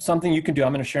 Something you can do,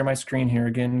 I'm going to share my screen here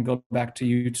again, go back to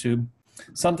YouTube.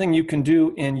 Something you can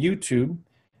do in YouTube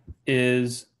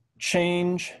is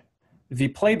change the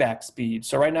playback speed.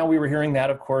 So right now we were hearing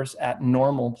that, of course, at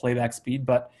normal playback speed,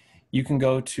 but you can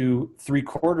go to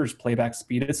 3/4 playback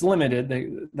speed. It's limited,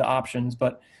 the options,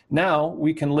 but now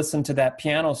we can listen to that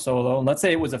piano solo. And let's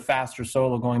say it was a faster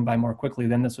solo going by more quickly,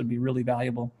 then this would be really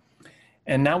valuable.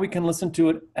 And now we can listen to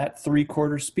it at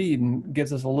 3/4 speed, and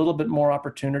gives us a little bit more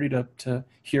opportunity to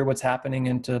hear what's happening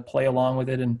and to play along with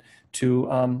it and to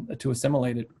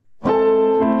assimilate it.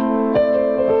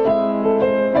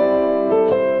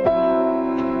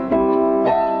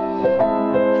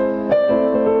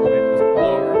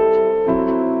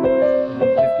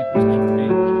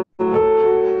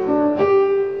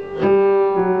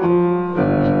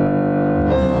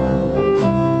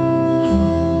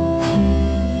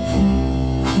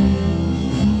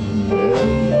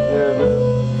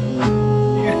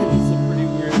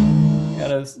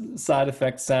 Side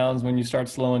effect sounds when you start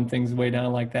slowing things way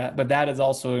down like that. But that is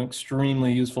also an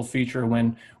extremely useful feature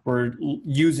when we're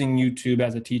using YouTube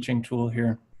as a teaching tool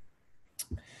here.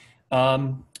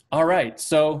 All right,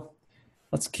 so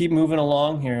let's keep moving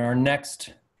along here. Our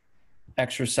next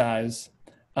exercise.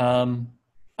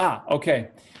 Okay.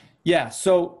 Yeah,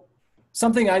 so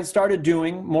something I started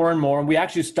doing more and more, and we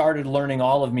actually started learning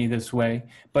all of me this way,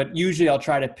 but usually I'll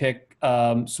try to pick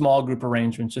small group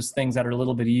arrangements, just things that are a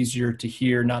little bit easier to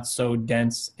hear, not so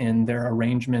dense in their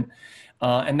arrangement.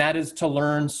 And that is to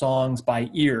learn songs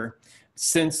by ear.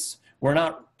 Since we're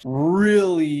not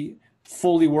really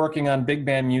fully working on big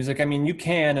band music, I mean, you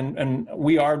can, and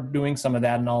we are doing some of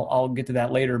that, and I'll get to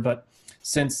that later, but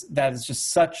since that is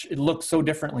just it looks so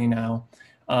differently now,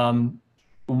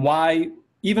 why,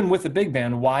 even with the big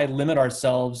band, why limit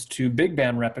ourselves to big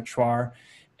band repertoire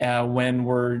when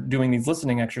we're doing these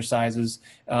listening exercises?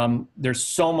 There's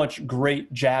so much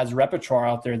great jazz repertoire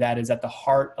out there that is at the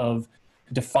heart of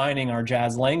defining our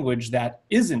jazz language that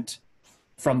isn't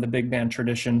from the big band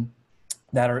tradition,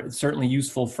 that are certainly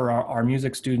useful for our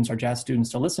music students, our jazz students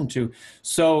to listen to.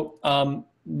 So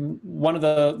one of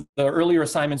the earlier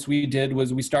assignments we did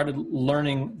was we started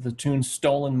learning the tune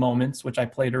Stolen Moments, which I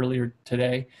played earlier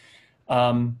today,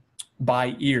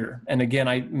 by ear. And again,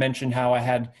 I mentioned how I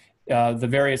had the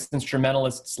various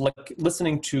instrumentalists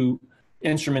listening to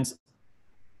instruments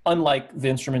unlike the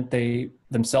instrument they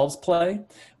themselves play.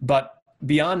 But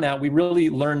beyond that, we really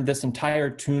learned this entire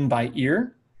tune by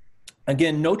ear.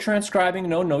 Again, no transcribing,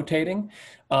 no notating.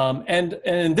 And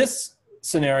in this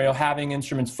scenario, having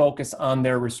instruments focus on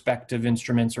their respective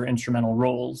instruments or instrumental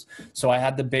roles. So I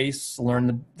had the bass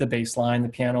learn the bass line, the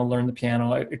piano learn the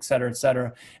piano, et cetera, et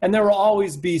cetera. And there will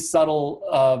always be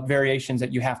subtle variations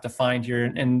that you have to find here.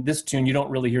 In this tune, you don't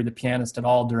really hear the pianist at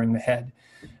all during the head.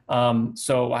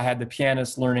 So I had the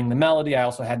pianist learning the melody. I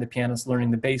also had the pianist learning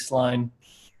the bass line.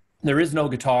 There is no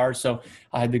guitar, so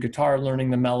I had the guitar learning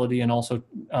the melody, and also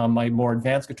my more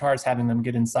advanced guitars having them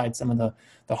get inside some of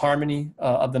the harmony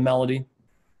of the melody.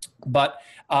 But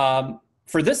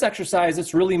for this exercise,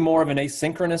 it's really more of an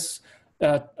asynchronous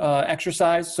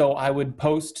exercise. So I would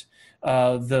post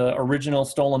the original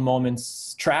Stolen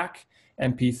Moments track,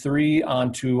 MP3,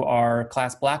 onto our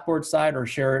class Blackboard side or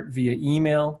share it via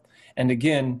email. And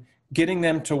again, getting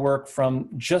them to work from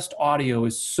just audio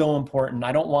is so important.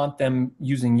 I don't want them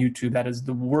using YouTube. That is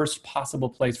the worst possible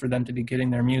place for them to be getting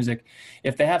their music.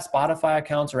 If they have Spotify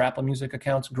accounts or Apple Music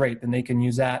accounts, great, then they can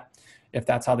use that if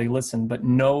that's how they listen, but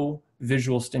no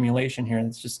visual stimulation here.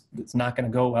 It's not gonna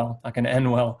go well, not gonna end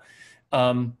well.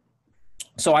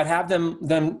 So I'd have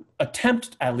them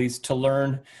attempt at least to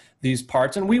learn these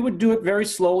parts, and we would do it very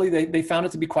slowly. They found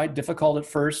it to be quite difficult at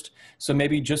first, so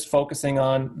maybe just focusing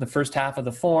on the first half of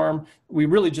the form. We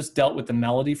really just dealt with the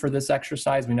melody for this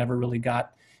exercise. We never really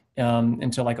got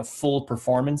into like a full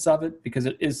performance of it, because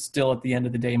it is still at the end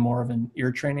of the day more of an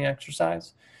ear training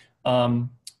exercise.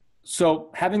 So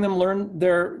having them learn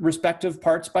their respective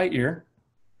parts by ear,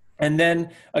 and then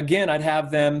again I'd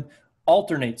have them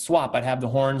alternate, swap. I'd have the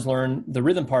horns learn the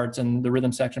rhythm parts and the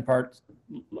rhythm section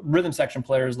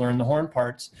players learn the horn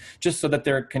parts, just so that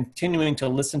they're continuing to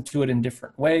listen to it in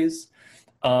different ways.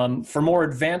 For more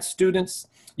advanced students,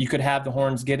 you could have the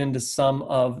horns get into some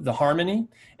of the harmony.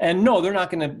 And no, they're not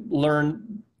going to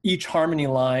learn each harmony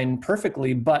line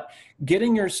perfectly, but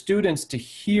getting your students to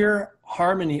hear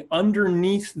harmony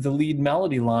underneath the lead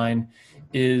melody line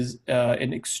is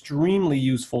an extremely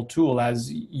useful tool.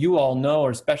 As you all know,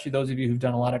 or especially those of you who've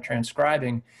done a lot of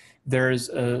transcribing, there's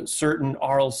a certain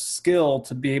aural skill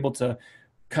to be able to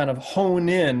kind of hone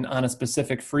in on a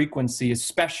specific frequency,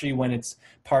 especially when it's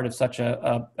part of such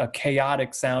a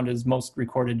chaotic sound as most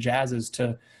recorded jazz is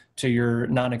to your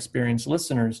non-experienced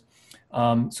listeners.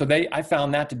 So I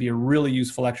found that to be a really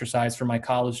useful exercise for my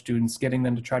college students, getting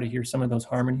them to try to hear some of those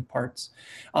harmony parts.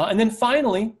 And then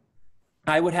finally,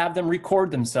 I would have them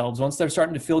record themselves. Once they're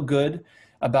starting to feel good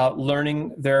about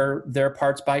learning their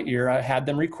parts by ear. I had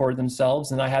them record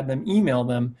themselves and I had them email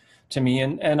them to me.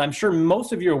 And I'm sure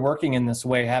most of you are working in this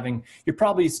way, you're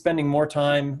probably spending more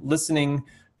time listening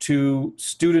to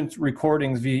student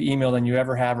recordings via email than you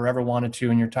ever have or ever wanted to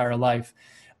in your entire life.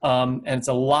 And it's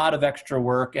a lot of extra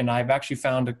work, and I've actually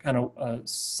found a kind of a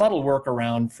subtle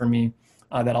workaround for me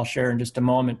that I'll share in just a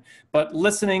moment. But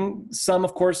listening, some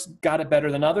of course got it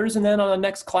better than others, and then on the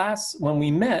next class when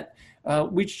we met,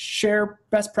 we share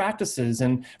best practices.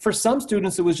 And for some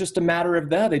students, it was just a matter of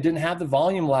they didn't have the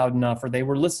volume loud enough, or they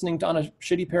were listening on a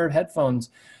shitty pair of headphones.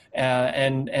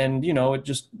 And you know,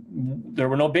 there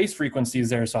were no bass frequencies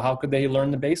there, so how could they learn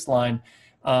the bass line?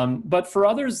 But for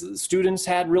others, students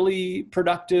had really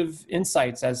productive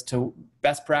insights as to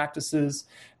best practices,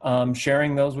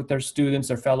 sharing those with their students,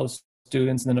 their fellow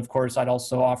students, and then of course I'd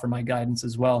also offer my guidance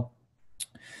as well.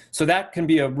 So that can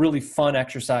be a really fun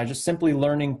exercise, just simply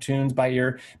learning tunes by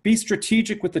ear. Be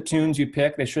strategic with the tunes you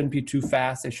pick. They shouldn't be too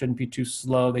fast, they shouldn't be too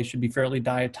slow, they should be fairly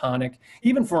diatonic,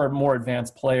 even for more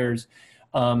advanced players.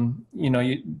 You know,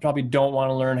 you probably don't want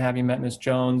to learn Have You Met Miss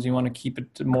Jones. You want to keep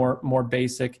it to more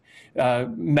basic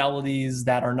melodies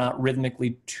that are not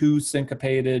rhythmically too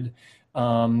syncopated,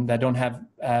 that don't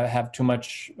have too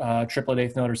much triplet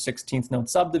eighth note or 16th note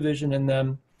subdivision in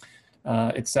them,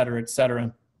 et cetera, et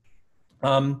cetera.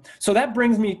 So that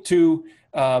brings me to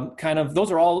kind of, those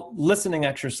are all listening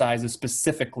exercises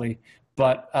specifically,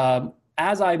 but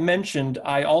as I mentioned,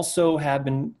 I also have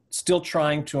been still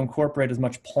trying to incorporate as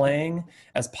much playing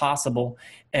as possible.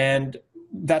 And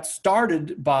that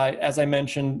started by, as I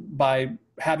mentioned, by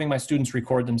having my students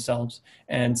record themselves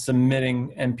and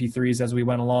submitting MP3s as we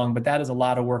went along. But that is a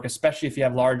lot of work, especially if you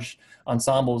have large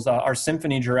ensembles. Our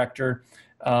symphony director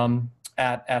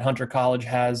at Hunter College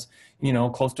has, you know,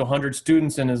 close to 100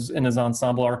 students in his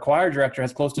ensemble. Our choir director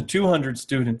has close to 200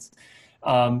 students.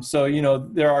 So, you know,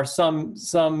 there are some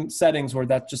settings where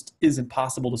that just isn't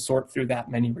possible to sort through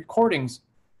that many recordings.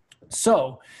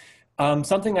 So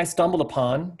something I stumbled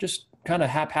upon just kind of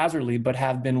haphazardly, but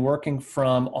have been working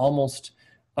from almost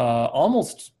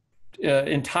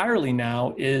entirely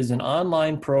now, is an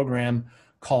online program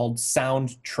called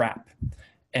Soundtrap.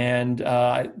 And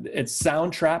it's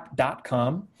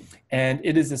soundtrap.com. And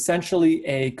it is essentially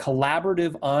a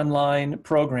collaborative online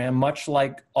program, much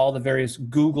like all the various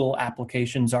Google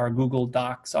applications are, Google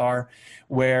Docs are,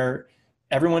 where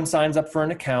everyone signs up for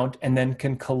an account and then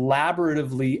can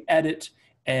collaboratively edit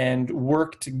and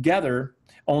work together.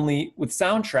 Only with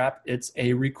Soundtrap, it's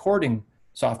a recording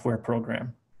software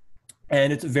program.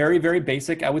 And it's very, very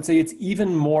basic. I would say it's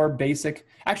even more basic.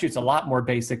 Actually, it's a lot more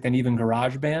basic than even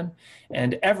GarageBand.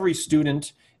 And every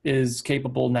student is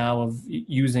capable now of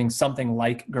using something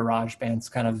like GarageBand. It's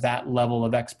kind of that level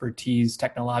of expertise,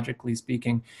 technologically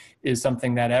speaking, is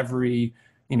something that every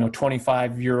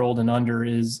 25-year-old and under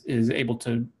is able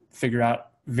to figure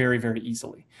out very, very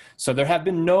easily. So there have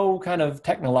been no kind of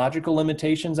technological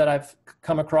limitations that I've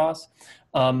come across.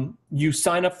 You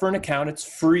sign up for an account. It's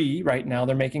free right now.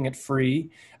 They're making it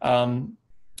free.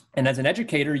 And as an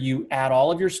educator, you add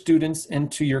all of your students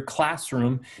into your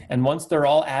classroom. And once they're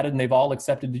all added and they've all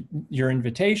accepted your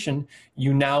invitation,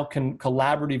 you now can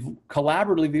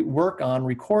collaboratively work on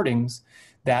recordings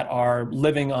that are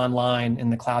living online in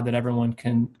the cloud that everyone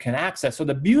can access. So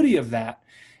the beauty of that,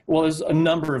 well, there's a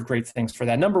number of great things for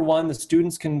that. Number one, the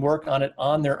students can work on it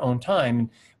on their own time. And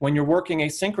when you're working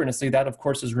asynchronously, that of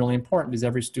course is really important because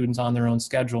every student's on their own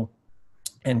schedule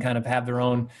and kind of have their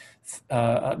own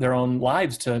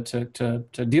lives to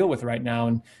deal with right now.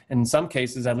 And in some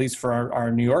cases, at least for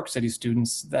our New York City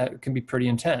students, that can be pretty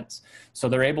intense. So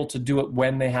they're able to do it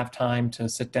when they have time to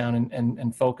sit down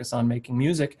and focus on making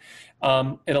music.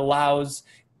 It allows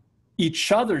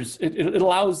it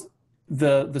allows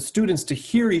the students to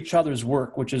hear each other's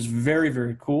work, which is very,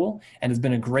 very cool and has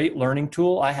been a great learning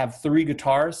tool. I have 3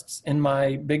 guitarists in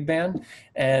my big band,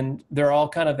 and they're all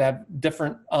kind of have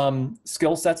different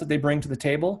skill sets that they bring to the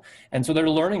table. And so they're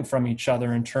learning from each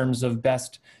other in terms of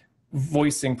best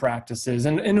voicing practices.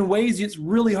 And in ways it's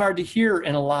really hard to hear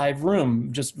in a live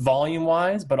room, just volume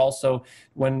wise, but also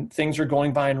when things are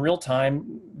going by in real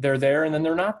time, they're there and then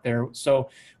they're not there. So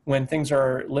when things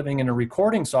are living in a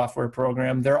recording software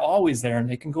program, they're always there and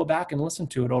they can go back and listen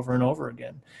to it over and over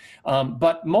again.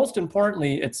 But most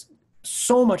importantly, it's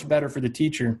so much better for the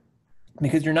teacher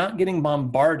because you're not getting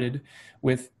bombarded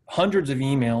with hundreds of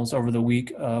emails over the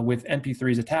week with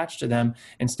MP3s attached to them.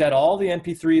 Instead, all the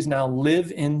MP3s now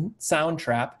live in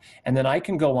Soundtrap, and then I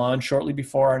can go on shortly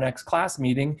before our next class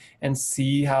meeting and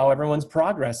see how everyone's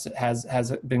progress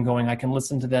has been going. I can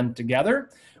listen to them together,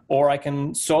 or I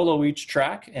can solo each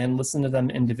track and listen to them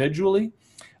individually.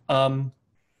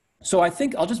 So I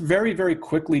think I'll just very, very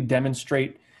quickly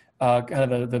demonstrate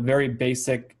kind of the very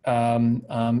basic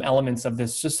elements of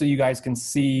this, just so you guys can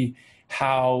see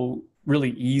how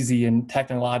really easy and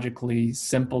technologically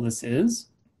simple this is.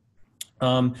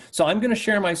 So I'm going to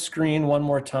share my screen one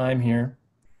more time here,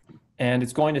 and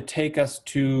it's going to take us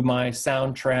to my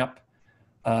Soundtrap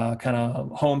kind of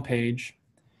homepage,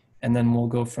 and then we'll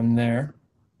go from there.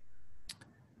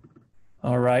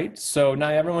 All right, so now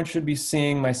everyone should be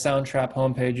seeing my Soundtrap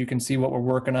homepage. You can see what we're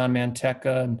working on,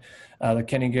 Manteca and the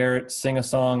Kenny Garrett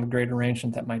Sing-A-Song, the great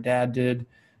arrangement that my dad did.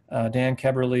 Dan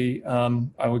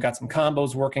Keberle, we got some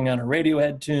combos working on a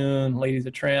Radiohead tune, Lady the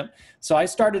Tramp. So I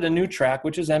started a new track,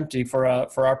 which is empty for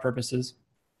our purposes.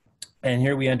 And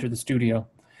here we enter the studio.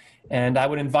 And I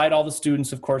would invite all the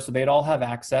students, of course, so they'd all have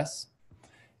access.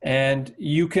 And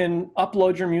you can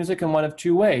upload your music in one of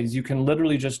two ways. You can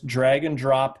literally just drag and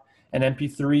drop an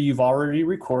MP3 you've already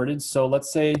recorded. So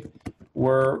let's say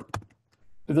there's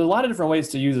a lot of different ways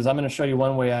to use this. I'm going to show you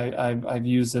one way I've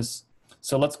used this.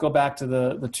 So let's go back to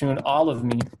the tune All of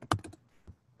Me.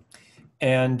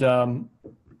 And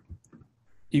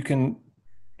you can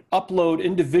upload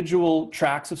individual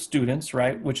tracks of students,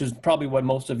 right? Which is probably what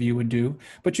most of you would do.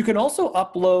 But you can also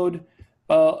upload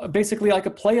basically like a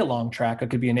play-along track. It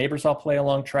could be a Neighborsall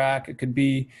play-along track. It could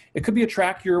be a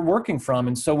track you're working from.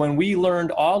 And so when we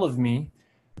learned All of Me,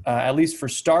 at least for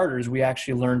starters, we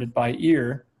actually learned it by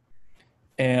ear.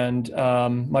 And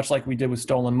much like we did with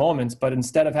Stolen Moments, but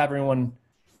instead of having everyone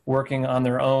working on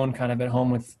their own, kind of at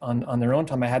home on their own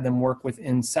time, I had them work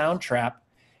within Soundtrap.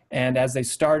 And as they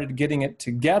started getting it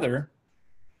together,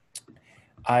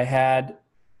 I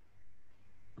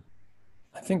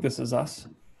think this is us.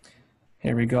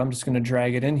 Here we go. I'm just going to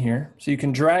drag it in here. So you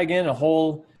can drag in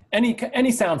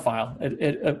any sound file.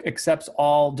 It accepts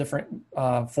all different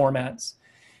formats.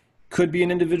 Could be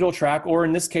an individual track, or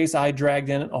in this case, I dragged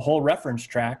in a whole reference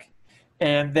track.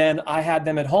 And then I had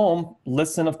them at home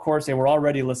listen. Of course, they were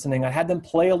already listening. I had them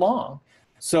play along.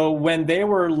 So when they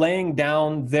were laying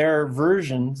down their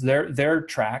versions, their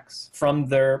tracks from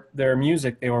their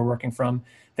music they were working from,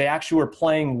 they actually were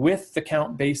playing with the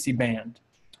Count Basie band,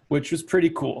 which was pretty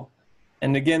cool.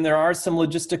 And again, there are some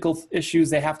logistical issues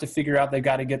they have to figure out. They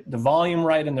got to get the volume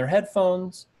right in their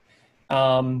headphones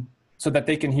so that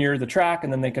they can hear the track,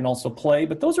 and then they can also play.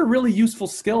 But those are really useful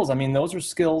skills. I mean, those are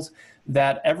skills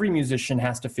that every musician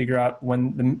has to figure out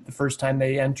when the first time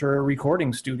they enter a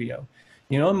recording studio.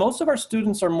 You know, most of our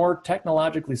students are more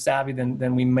technologically savvy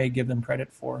than we may give them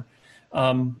credit for.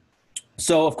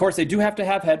 So, of course, they do have to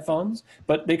have headphones,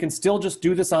 but they can still just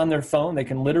do this on their phone. They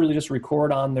can literally just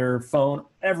record on their phone.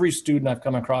 Every student I've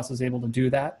come across is able to do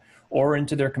that, or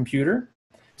into their computer.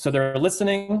 So they're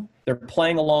listening, they're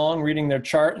playing along, reading their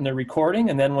chart, and they're recording.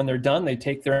 And then when they're done, they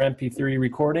take their MP3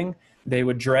 recording, they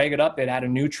would drag it up. They'd add a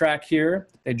new track here.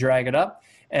 They drag it up.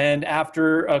 And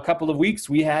after a couple of weeks,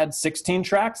 we had 16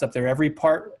 tracks up there. Every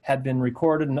part had been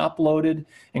recorded and uploaded,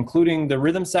 including the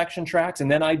rhythm section tracks. And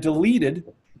then I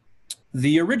deleted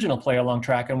the original play-along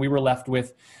track, and we were left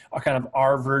with a kind of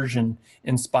our version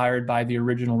inspired by the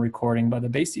original recording by the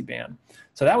Basie band.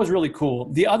 So that was really cool.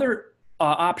 The other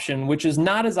option, which is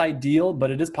not as ideal,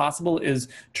 but it is possible, is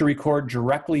to record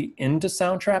directly into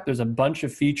Soundtrap. There's a bunch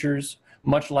of features,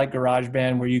 much like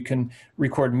GarageBand, where you can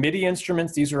record MIDI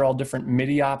instruments. These are all different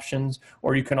MIDI options,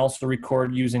 or you can also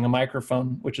record using a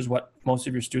microphone, which is what most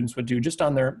of your students would do just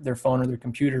on their phone or their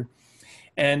computer.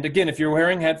 And again, if you're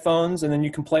wearing headphones, and then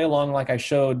you can play along like I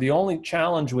showed, the only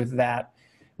challenge with that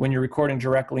when you're recording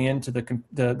directly into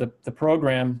the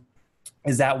program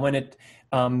is that when it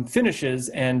finishes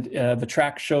and the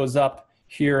track shows up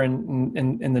here in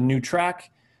the new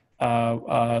track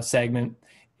segment,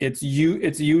 it's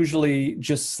usually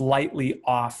just slightly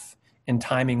off in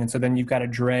timing. And so then you've got to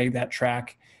drag that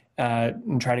track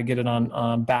and try to get it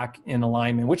on back in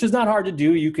alignment, which is not hard to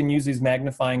do. You can use these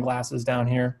magnifying glasses down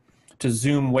here to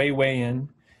zoom way in.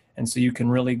 And so you can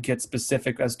really get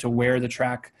specific as to where the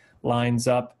track lines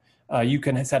up. You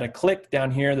can set a click down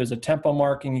here. There's a tempo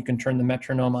marking. You can turn the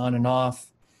metronome on and off.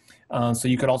 So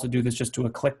you could also do this just to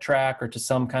a click track or to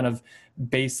some kind of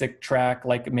basic track,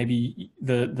 like maybe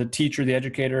the teacher, the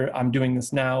educator. I'm doing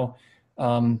this now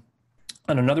on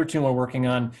another tune we're working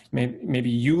on.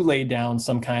 Maybe you lay down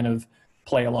some kind of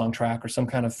play along track or some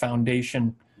kind of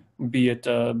foundation, be it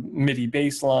a MIDI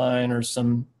bass line or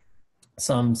some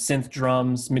synth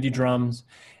drums, MIDI drums,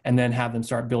 and then have them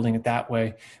start building it that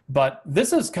way. But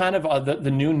this is kind of the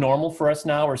new normal for us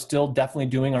now. We're still definitely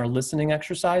doing our listening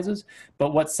exercises.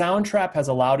 But what Soundtrap has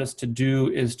allowed us to do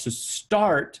is to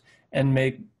start and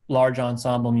make large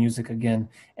ensemble music again.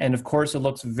 And of course, it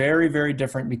looks very, very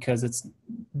different because it's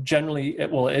generally,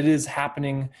 it is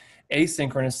happening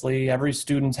asynchronously. Every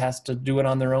student has to do it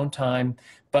on their own time.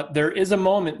 But there is a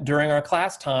moment during our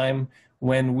class time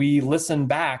when we listen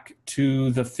back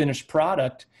to the finished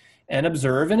product and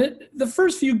observe. And the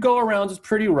first few go-arounds is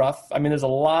pretty rough. I mean, there's a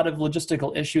lot of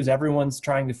logistical issues everyone's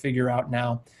trying to figure out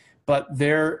now. But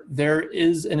there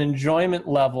is an enjoyment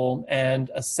level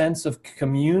and a sense of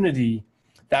community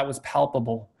that was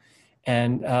palpable,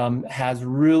 and has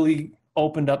really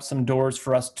opened up some doors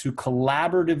for us to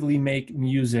collaboratively make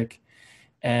music.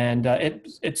 And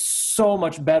it's so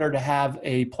much better to have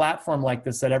a platform like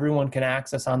this that everyone can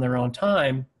access on their own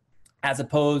time, as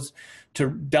opposed to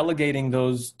delegating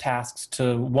those tasks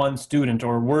to one student,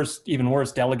 or even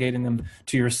worse, delegating them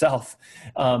to yourself,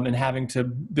 and having to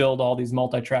build all these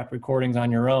multi-track recordings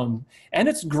on your own. And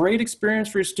it's a great experience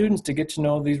for your students to get to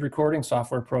know these recording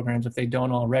software programs if they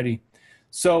don't already.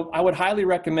 So I would highly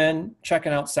recommend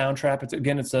checking out Soundtrap.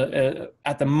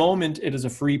 At the moment, it is a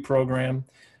free program.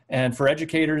 And for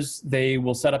educators, they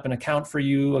will set up an account for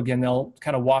you. Again, they'll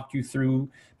kind of walk you through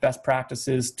best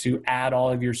practices to add all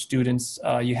of your students.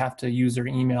 You have to use their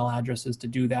email addresses to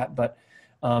do that, but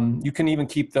you can even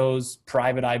keep those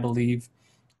private, I believe.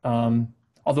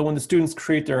 Although when the students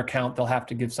create their account, they'll have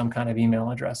to give some kind of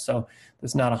email address. So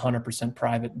it's not 100%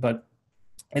 private, but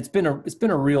it's been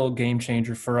a real game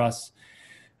changer for us.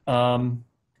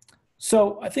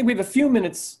 So I think we have a few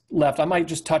minutes left. I might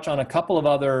just touch on a couple of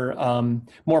other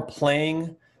more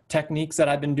playing techniques that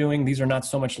I've been doing. These are not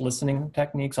so much listening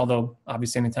techniques, although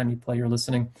obviously anytime you play, you're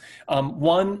listening.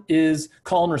 One is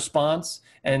call and response,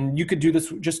 and you could do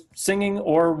this just singing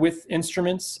or with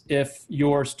instruments if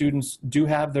your students do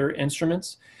have their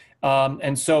instruments.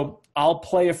 And so I'll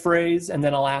play a phrase, and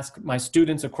then I'll ask my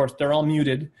students, of course, they're all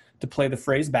muted, to play the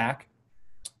phrase back.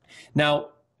 Now,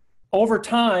 over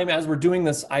time, as we're doing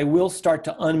this, I will start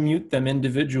to unmute them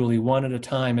individually, one at a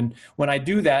time. And when I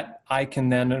do that, I can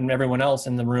then, and everyone else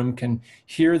in the room can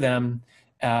hear them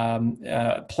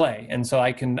play. And so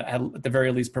I can, at the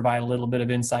very least, provide a little bit of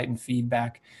insight and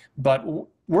feedback. But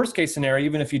worst case scenario,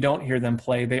 even if you don't hear them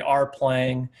play, they are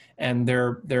playing, and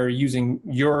they're using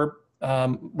your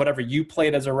whatever you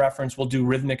played as a reference. We'll do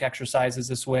rhythmic exercises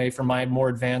this way. For my more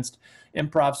advanced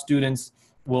improv students,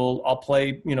 I'll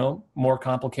play, more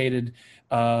complicated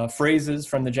phrases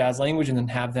from the jazz language and then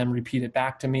have them repeat it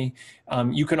back to me.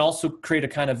 You can also create a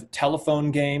kind of telephone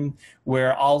game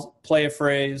where I'll play a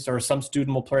phrase, or some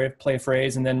student will play a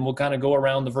phrase, and then we'll kind of go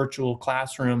around the virtual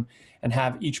classroom and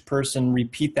have each person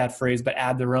repeat that phrase, but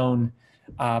add their own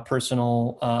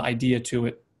personal idea to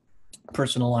it,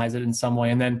 personalize it in some way.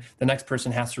 And then the next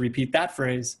person has to repeat that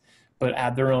phrase, but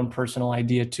add their own personal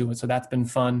idea to it. So that's been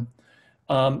fun.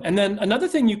 And then another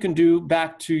thing you can do,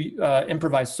 back to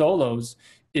improvised solos,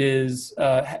 is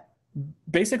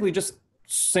basically just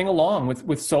sing along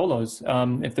with solos.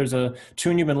 If there's a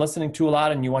tune you've been listening to a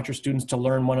lot and you want your students to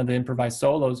learn one of the improvised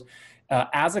solos,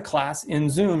 as a class in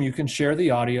Zoom, you can share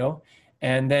the audio,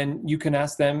 and then you can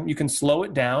ask them, you can slow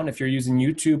it down if you're using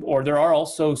YouTube, or there are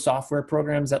also software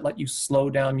programs that let you slow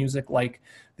down music, like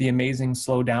the Amazing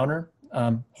Slow Downer.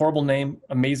 Horrible name,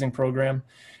 amazing program.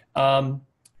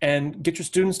 And get your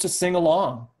students to sing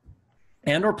along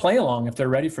and or play along if they're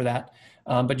ready for that.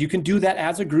 But you can do that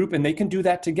as a group, and they can do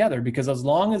that together, because as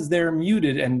long as they're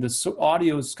muted and the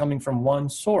audio is coming from one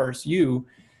source,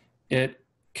 it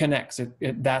connects.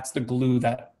 That's the glue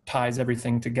that ties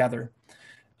everything together.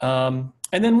 And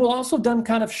then we'll also done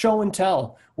kind of show and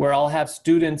tell, where I'll have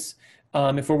students,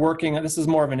 if we're working, this is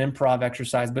more of an improv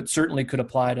exercise, but certainly could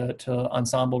apply to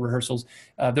ensemble rehearsals.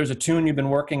 There's a tune you've been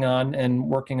working on and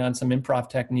working on some improv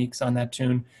techniques on that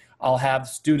tune. I'll have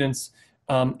students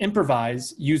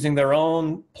improvise using their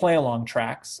own play-along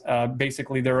tracks,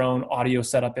 basically their own audio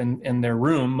setup in their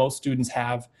room. Most students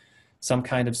have some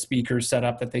kind of speaker set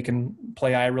up that they can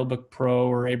play iRealbook Pro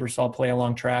or Aebersold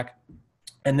play-along track,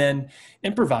 and then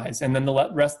improvise. And then the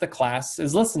rest of the class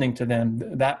is listening to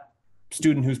them. That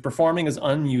student who's performing is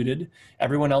unmuted.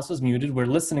 Everyone else is muted. We're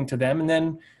listening to them, and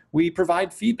then we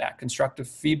provide feedback, constructive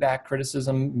feedback,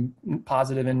 criticism,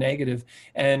 positive and negative,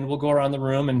 and we'll go around the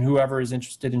room, and whoever is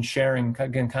interested in sharing,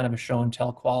 again, kind of a show and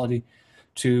tell quality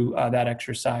to that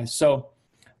exercise. So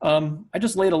I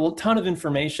just laid a ton of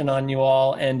information on you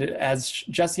all, and as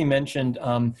Jesse mentioned,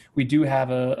 we do have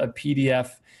a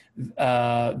PDF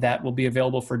that will be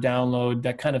available for download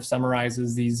that kind of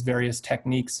summarizes these various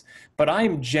techniques. But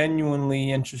I'm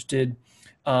genuinely interested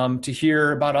to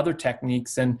hear about other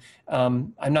techniques, and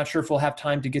I'm not sure if we'll have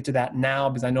time to get to that now,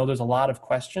 because I know there's a lot of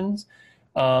questions.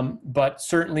 But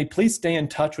certainly, please stay in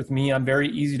touch with me. I'm very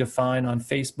easy to find on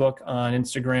Facebook, on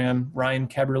Instagram, Ryan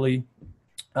Keberle,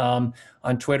 on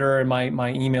Twitter, and my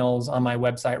emails on my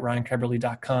website,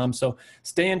 ryankeberle.com. So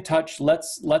stay in touch.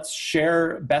 Let's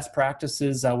share best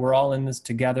practices. We're all in this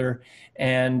together.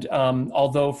 And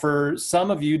although for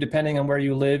some of you, depending on where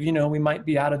you live, we might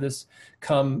be out of this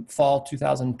come fall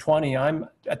 2020. I'm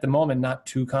at the moment not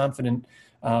too confident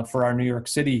for our New York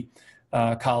City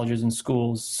colleges and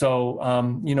schools. So,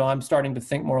 I'm starting to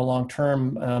think more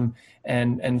long-term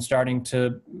and starting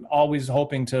to always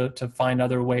hoping to find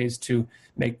other ways to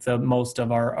make the most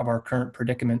of our current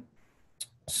predicament.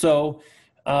 So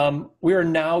we are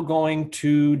now going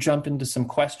to jump into some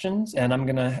questions, and I'm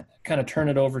going to kind of turn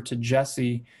it over to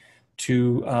Jesse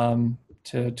to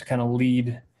kind of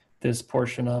lead this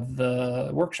portion of the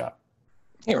workshop.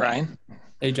 Hey, Ryan.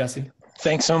 Hey, Jesse.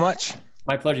 Thanks so much.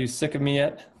 My pleasure. You sick of me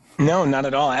yet? No, not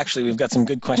at all. Actually, we've got some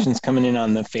good questions coming in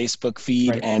on the Facebook feed,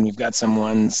 Right. And we've got some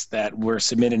ones that were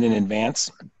submitted in advance.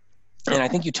 And I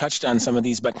think you touched on some of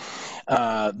these, but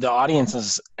the audience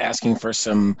is asking for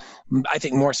some, I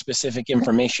think, more specific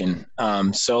information.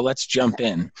 So let's jump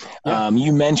in. Yeah.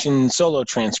 You mentioned solo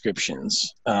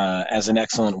transcriptions as an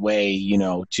excellent way,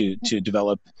 to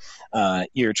develop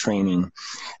ear training.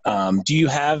 Do you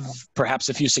have perhaps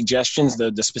a few suggestions?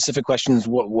 The specific questions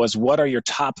what are your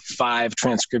top 5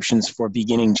 transcriptions for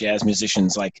beginning jazz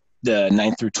musicians, like the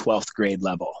 9th through 12th grade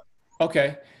level?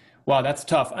 Okay. Wow, that's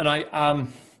tough. And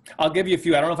I'll give you a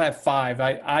few. I don't know if I have 5.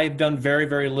 I've done very,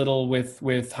 very little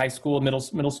with high school, middle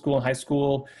school, and high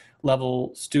school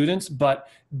level students, but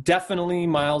definitely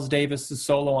Miles Davis's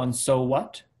solo on So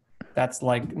What. That's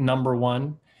like number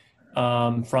 1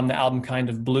 from the album Kind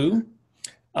of Blue.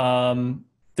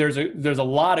 There's a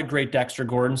lot of great Dexter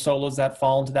Gordon solos that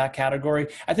fall into that category.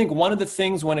 I think one of the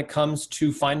things when it comes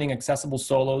to finding accessible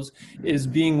solos is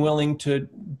being willing to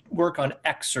work on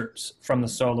excerpts from the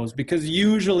solos, because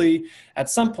usually at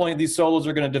some point these solos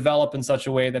are going to develop in such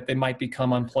a way that they might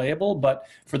become unplayable. But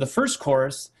for the first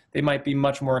chorus, they might be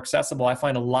much more accessible. I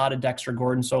find a lot of Dexter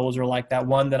Gordon solos are like that.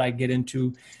 One that I get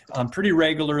into pretty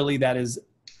regularly that is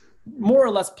more or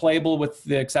less playable, with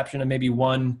the exception of maybe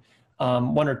one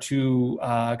or two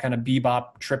kind of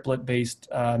bebop triplet-based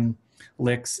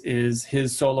licks, is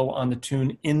his solo on the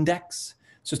tune Index.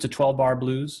 It's just a 12-bar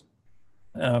blues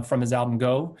from his album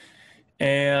Go.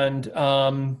 And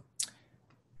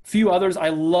few others I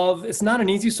love. It's not an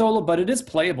easy solo, but it is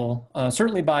playable.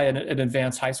 Certainly by an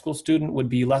advanced high school student would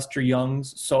be Lester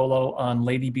Young's solo on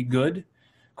Lady Be Good.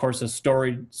 Of course, a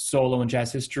storied solo in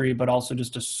jazz history, but also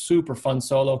just a super fun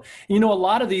solo. A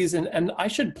lot of these, and I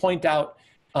should point out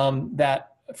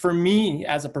that for me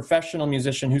as a professional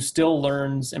musician who still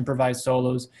learns improvised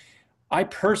solos, I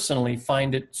personally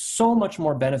find it so much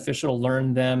more beneficial to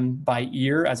learn them by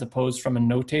ear as opposed from a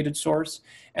notated source,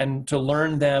 and to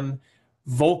learn them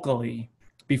vocally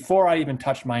before I even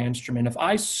touch my instrument. If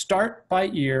I start by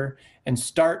ear and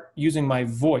start using my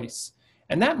voice,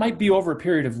 and that might be over a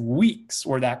period of weeks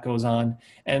where that goes on,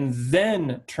 and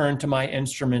then turn to my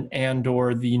instrument and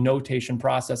or the notation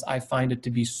process, I find it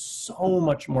to be so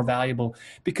much more valuable,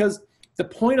 because the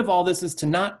point of all this is to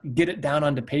not get it down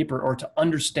onto paper or to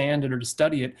understand it or to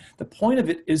study it. The point of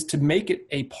it is to make it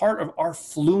a part of our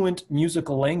fluent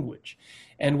musical language.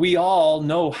 And we all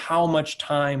know how much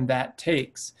time that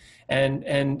takes. And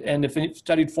if you've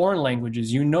studied foreign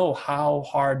languages, you know how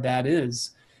hard that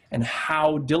is and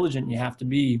how diligent you have to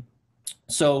be.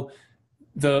 So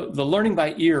the learning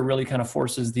by ear really kind of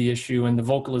forces the issue, and the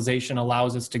vocalization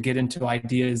allows us to get into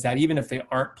ideas that even if they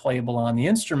aren't playable on the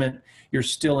instrument, you're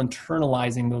still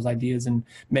internalizing those ideas and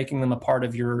making them a part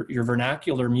of your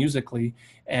vernacular musically.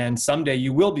 And someday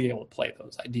you will be able to play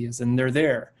those ideas, and they're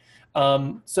there.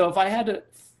 So if I had to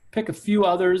pick a few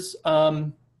others,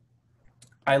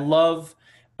 I love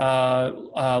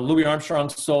Louis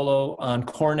Armstrong's solo on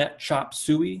Cornet Chop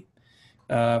Suey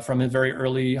from his very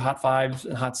early Hot Fives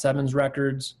and Hot Sevens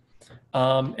records.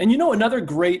 And another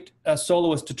great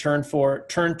soloist to turn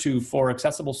to for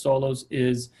accessible solos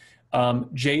is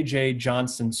J.J.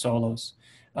 Johnson solos.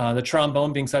 The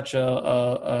trombone being such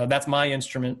that's my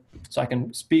instrument, so I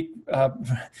can speak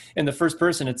in the first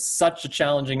person. It's such a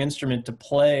challenging instrument to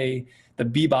play the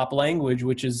bebop language,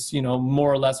 which is,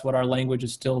 more or less what our language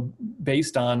is still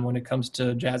based on when it comes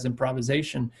to jazz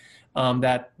improvisation,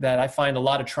 that I find a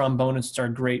lot of trombonists are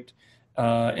great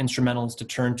instrumentalists to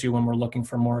turn to when we're looking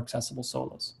for more accessible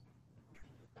solos.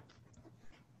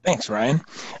 Thanks, Ryan.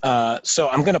 So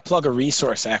I'm going to plug a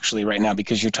resource actually right now,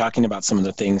 because you're talking about some of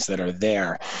the things that are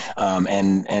there.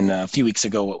 And a few weeks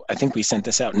ago, I think we sent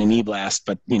this out in an e-blast,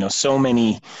 but so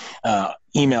many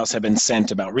emails have been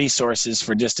sent about resources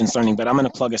for distance learning, but I'm going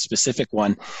to plug a specific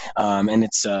one, and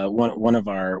it's one of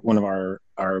our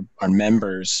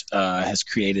members has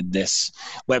created this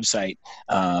website.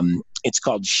 It's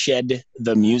called Shed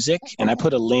the Music, and I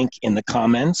put a link in the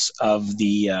comments of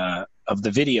the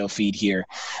video feed here.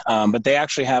 But they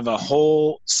actually have a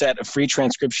whole set of free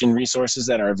transcription resources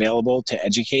that are available to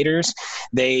educators.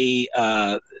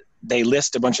 They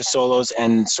list a bunch of solos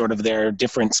and sort of their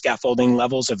different scaffolding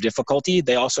levels of difficulty.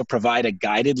 They also provide a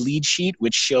guided lead sheet,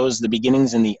 which shows the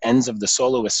beginnings and the ends of the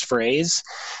soloist phrase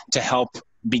to help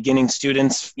beginning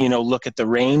students, look at the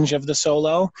range of the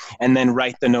solo and then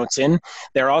write the notes in.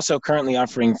 They're also currently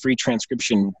offering free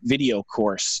transcription video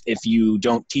course. If you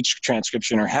don't teach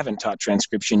transcription or haven't taught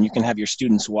transcription, you can have your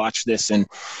students watch this, and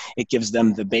it gives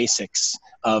them the basics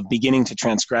of beginning to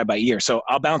transcribe by ear. So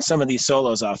I'll bounce some of these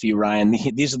solos off you, Ryan.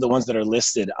 These are the ones that are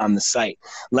listed on the site.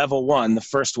 Level 1, the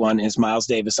first one is Miles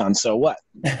Davis on So What?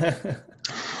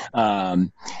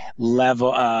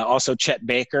 Also Chet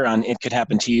Baker on It Could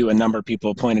Happen to You. A number of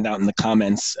people pointed out in the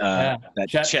comments that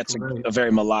Chet's a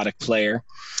very melodic player.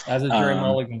 As a Jerry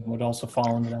Mulligan would also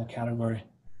fall into that category.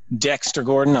 Dexter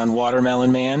Gordon on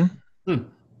Watermelon Man.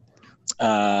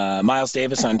 Miles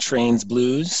Davis on Trains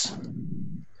Blues.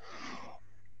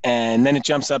 And then it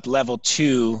jumps up level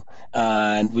 2,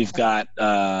 and we've got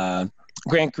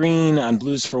Grant Green on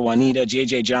Blues for Juanita,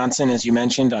 J.J. Johnson, as you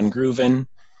mentioned, on Groovin'.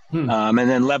 And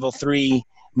then level 3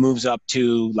 moves up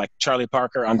to like Charlie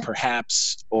Parker on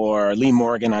Perhaps, or Lee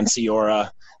Morgan on Ciora,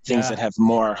 things that have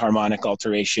more harmonic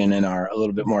alteration and are a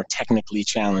little bit more technically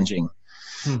challenging.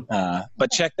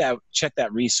 But check that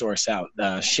resource out,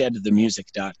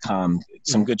 shedthemusic.com.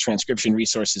 Some good transcription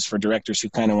resources for directors who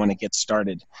kind of want to get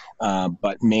started,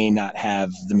 but may not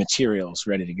have the materials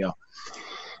ready to go.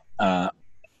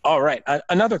 All right,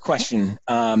 another question,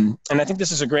 and I think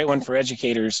this is a great one for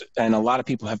educators, and a lot of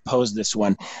people have posed this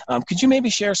one. Could you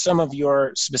maybe share some of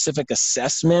your specific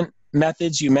assessment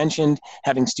methods? You mentioned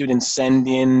having students send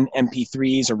in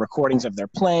MP3s or recordings of their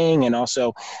playing, and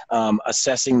also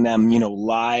assessing them,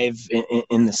 live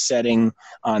in the setting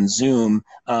on Zoom.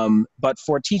 But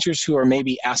for teachers who are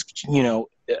maybe asked,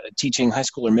 teaching high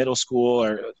school or middle school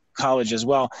or college as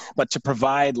well, but to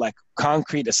provide like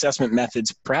concrete assessment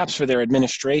methods, perhaps for their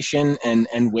administration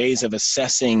and ways of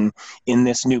assessing in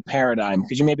this new paradigm.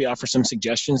 Could you maybe offer some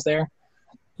suggestions there?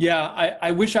 Yeah,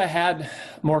 I wish I had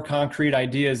more concrete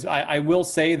ideas. I will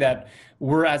say that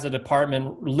we're, as a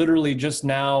department, literally just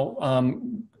now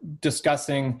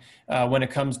discussing when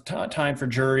it comes time for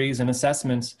juries and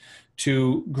assessments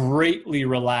to greatly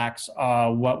relax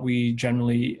what we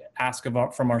generally ask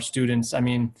from our students. I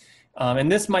mean,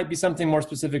 and this might be something more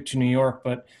specific to New York,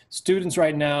 but students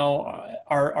right now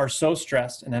are so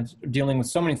stressed and are dealing with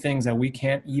so many things that we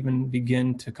can't even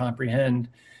begin to comprehend.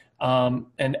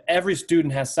 And every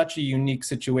student has such a unique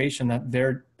situation that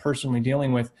they're personally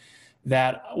dealing with,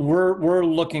 that we're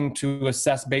looking to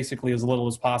assess basically as little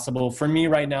as possible. For me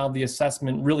right now, the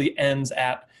assessment really ends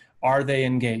at, are they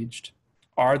engaged?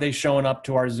 Are they showing up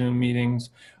to our Zoom meetings?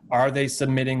 Are they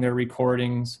submitting their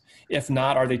recordings? If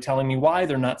not, are they telling me why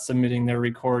they're not submitting their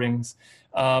recordings?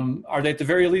 Are they at the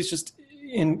very least just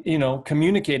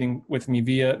communicating with me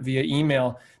via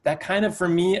email? That kind of, for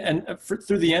me, and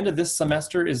through the end of this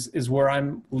semester is where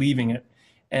I'm leaving it.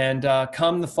 And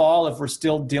come the fall, if we're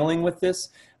still dealing with this,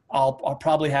 I'll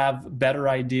probably have better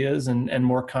ideas and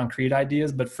more concrete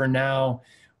ideas. But for now,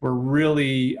 we're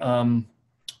really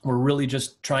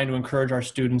just trying to encourage our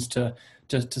students to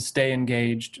stay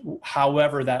engaged,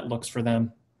 however that looks for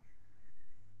them.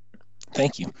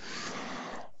 Thank you.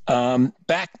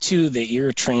 Back to the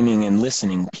ear training and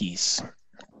listening piece.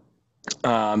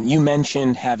 You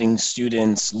mentioned having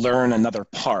students learn another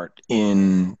part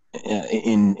in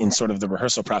sort of the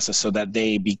rehearsal process, so that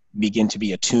they begin to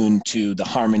be attuned to the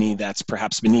harmony that's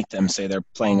perhaps beneath them. Say they're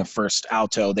playing a first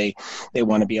alto, they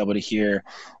want to be able to hear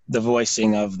the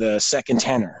voicing of the second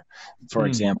tenor, for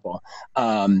example.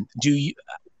 How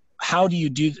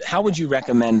would you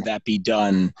recommend that be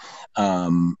done?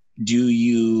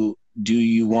 Do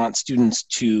you want students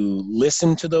to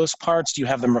listen to those parts? Do you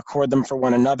have them record them for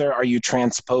one another? Are you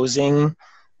transposing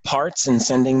parts and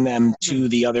sending them to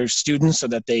the other students so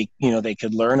that they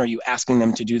could learn? Are you asking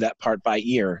them to do that part by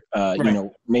ear? Right.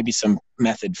 Maybe some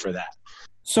method for that.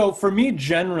 So for me,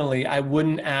 generally, I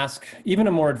wouldn't ask even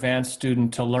a more advanced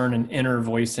student to learn an inner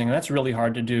voicing. That's really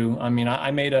hard to do. I mean,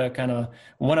 I made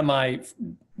one of my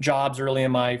jobs early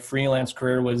in my freelance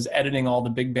career was editing all the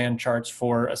big band charts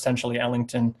for essentially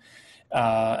Ellington,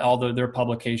 all their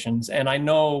publications. And I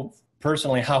know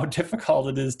personally how difficult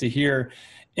it is to hear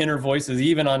inner voices,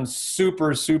 even on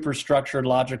super structured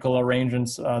logical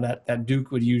arrangements that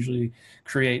Duke would usually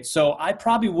create. So I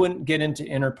probably wouldn't get into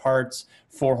inner parts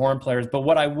for horn players, but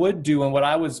what I would do, and what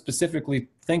I was specifically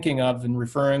thinking of and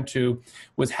referring to,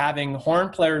 was having horn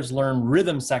players learn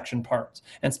rhythm section parts,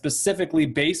 and specifically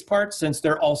bass parts, since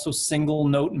they're also single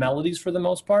note melodies for the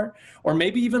most part, or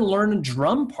maybe even learn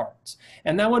drum parts.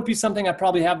 And that would be something I'd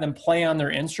probably have them play on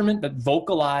their instrument, but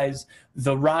vocalize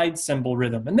the ride cymbal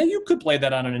rhythm. And then you could play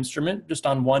that on an instrument, just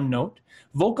on one note.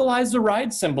 Vocalize the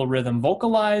ride cymbal rhythm,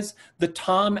 vocalize the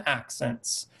tom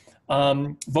accents,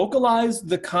 vocalize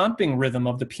the comping rhythm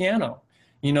of the piano.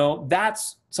 You know,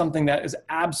 that's something that is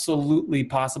absolutely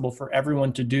possible for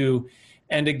everyone to do.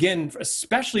 And again,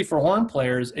 especially for horn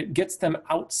players, it gets them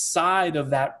outside of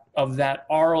that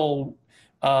aural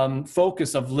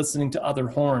focus of listening to other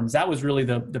horns. That was really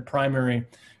the primary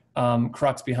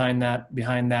crux behind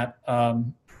that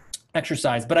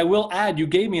exercise. But I will add, you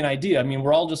gave me an idea. I mean,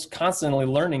 we're all just constantly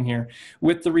learning here.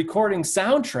 With the recording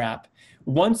Soundtrap,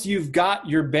 once you've got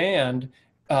your band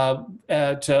to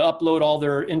upload all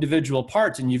their individual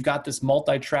parts, and you've got this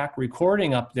multi-track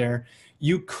recording up there,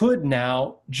 you could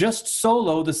now just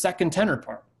solo the second tenor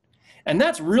part. And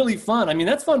that's really fun. I mean,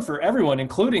 that's fun for everyone,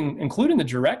 including the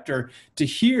director, to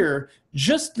hear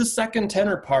just the second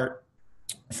tenor part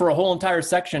for a whole entire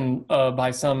section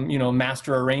by some,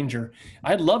 master arranger.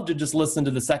 I'd love to just listen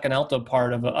to the second alto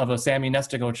part of a Sammy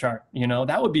Nestico chart.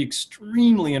 That would be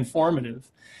extremely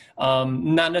informative.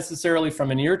 Not necessarily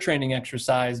from an ear training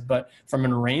exercise, but from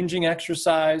an arranging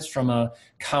exercise, from a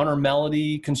counter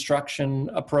melody construction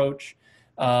approach.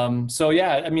 So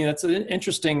yeah, I mean, that's an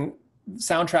interesting.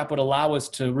 Soundtrap would allow us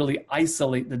to really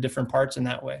isolate the different parts in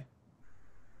that way.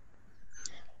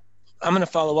 I'm going to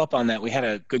follow up on that. We had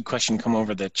a good question come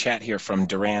over the chat here from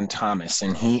Duran Thomas,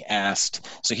 and he asked,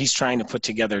 so he's trying to put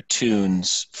together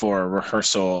tunes for a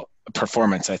rehearsal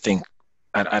performance. I think,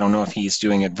 I don't know if he's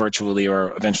doing it virtually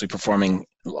or eventually performing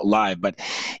live, but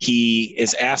he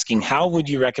is asking, how would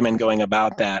you recommend going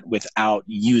about that without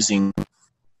using...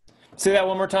 Say that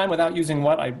one more time. Without using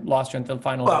what? I lost you at the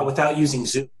final. Well, without using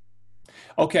Zoom.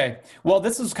 Okay. Well,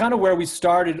 this is kind of where we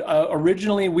started.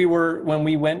 Originally, when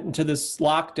we went into this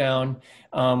lockdown,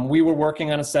 we were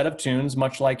working on a set of tunes,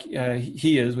 much like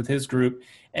he is with his group.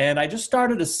 And I just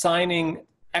started assigning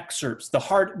excerpts,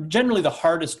 generally the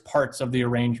hardest parts of the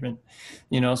arrangement.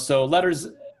 So letters,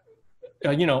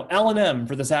 L and M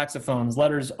for the saxophones,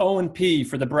 letters O and P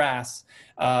for the brass,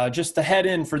 just the head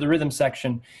in for the rhythm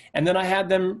section. And then I had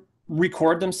them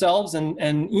record themselves and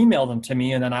email them to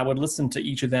me, and then I would listen to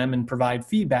each of them and provide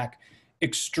feedback.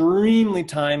 Extremely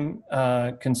time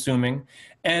consuming.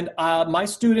 And my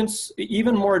students,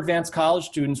 even more advanced college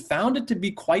students, found it to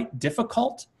be quite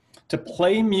difficult to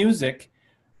play music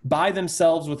by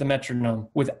themselves with a metronome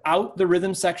without the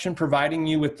rhythm section providing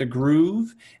you with the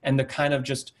groove and the kind of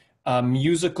just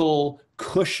musical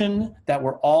cushion that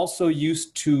we're also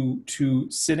used to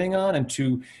sitting on and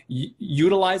to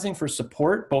utilizing for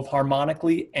support, both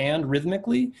harmonically and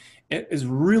rhythmically. It is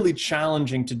really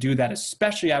challenging to do that,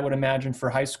 especially I would imagine for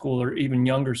high school or even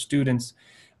younger students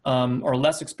or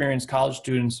less experienced college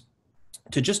students.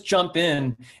 To just jump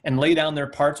in and lay down their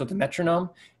parts with the metronome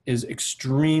is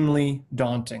extremely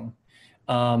daunting.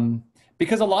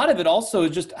 Because a lot of it also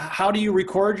is just, how do you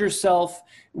record yourself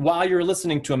while you're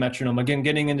listening to a metronome? Again,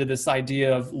 getting into this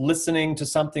idea of listening to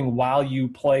something while you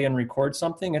play and record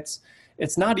something, it's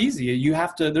not easy.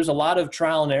 There's a lot of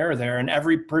trial and error there, and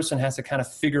every person has to kind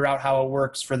of figure out how it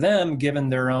works for them given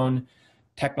their own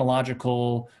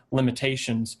technological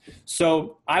limitations.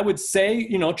 So I would say,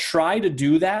 try to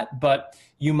do that, but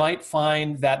you might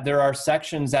find that there are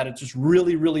sections that it's just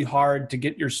really, really hard to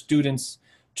get your students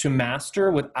to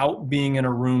master without being in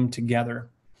a room together,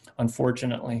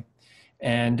 unfortunately.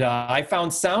 And I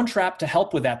found Soundtrap to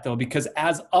help with that, though, because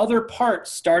as other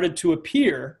parts started to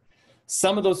appear,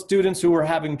 some of those students who were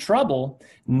having trouble,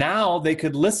 now they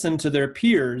could listen to their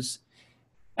peers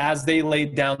as they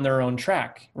laid down their own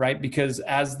track, right? Because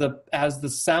as the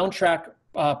Soundtrack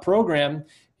program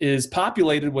is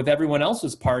populated with everyone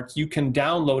else's parts, you can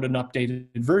download an updated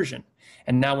version.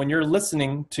 And now when you're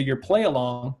listening to your play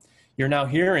along, you're now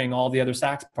hearing all the other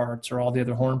sax parts or all the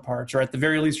other horn parts, or at the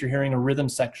very least, you're hearing a rhythm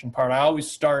section part. I always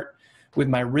start with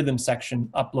my rhythm section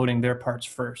uploading their parts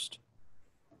first.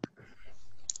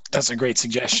 That's a great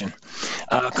suggestion.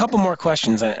 A couple more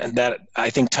questions that I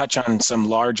think touch on some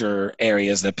larger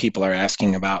areas that people are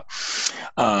asking about,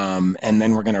 and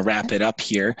then we're going to wrap it up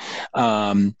here.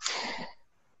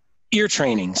 Ear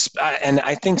trainings, and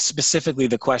I think specifically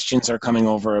the questions are coming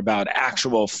over about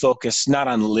actual focus, not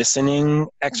on listening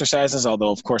exercises,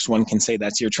 although of course one can say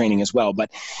that's ear training as well, but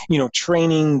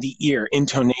training the ear,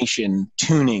 intonation,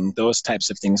 tuning, those types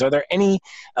of things. Are there any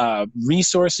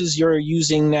resources you're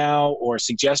using now or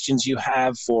suggestions you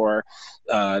have for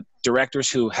directors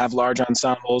who have large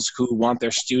ensembles who want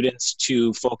their students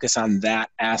to focus on that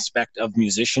aspect of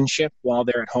musicianship while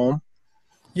they're at home?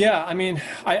 Yeah, I mean,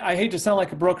 I hate to sound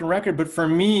like a broken record, but for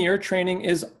me, ear training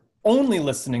is only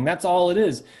listening. That's all it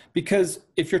is. Because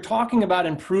if you're talking about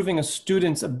improving a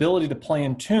student's ability to play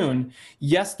in tune,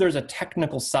 yes, there's a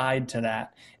technical side to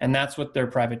that. And that's what their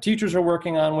private teachers are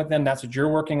working on with them. That's what you're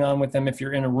working on with them if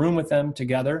you're in a room with them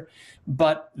together.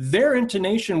 But their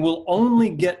intonation will only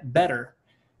get better,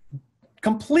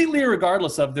 completely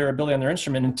regardless of their ability on their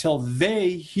instrument, until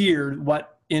they hear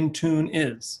what in tune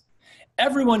is.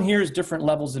 Everyone hears different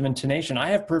levels of intonation. I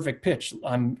have perfect pitch.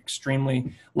 I'm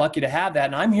extremely lucky to have that.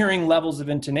 And I'm hearing levels of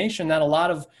intonation that a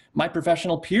lot of my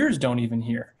professional peers don't even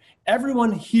hear.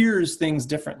 Everyone hears things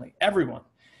differently, everyone.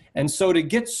 And so to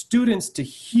get students to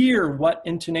hear what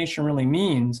intonation really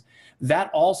means,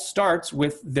 that all starts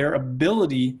with their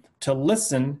ability to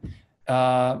listen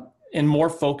in more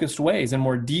focused ways, in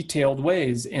more detailed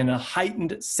ways, in a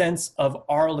heightened sense of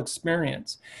aural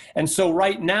experience. And so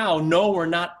right now, no, we're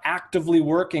not actively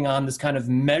working on this kind of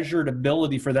measured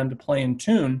ability for them to play in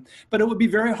tune, but it would be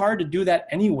very hard to do that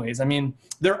anyways. I mean,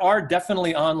 there are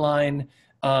definitely online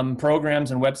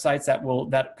programs and websites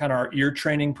that kind of are ear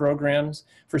training programs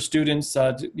for students,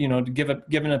 to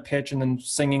giving a pitch and then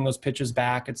singing those pitches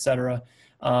back, et cetera.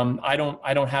 I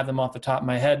don't have them off the top of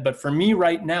my head, but for me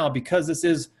right now, because this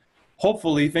is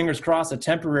hopefully, fingers crossed, a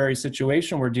temporary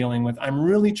situation we're dealing with, I'm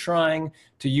really trying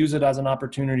to use it as an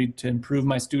opportunity to improve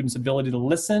my students' ability to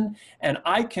listen. And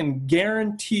I can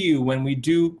guarantee you when we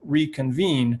do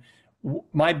reconvene,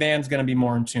 my band's going to be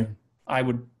more in tune. I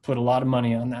would put a lot of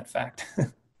money on that fact.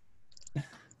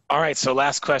 All right, so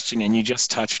last question, and you just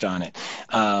touched on it.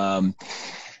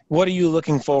 What are you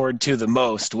looking forward to the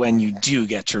most when you do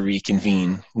get to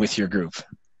reconvene with your group?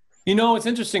 It's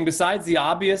interesting. Besides the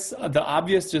obvious,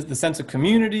 just the sense of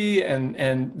community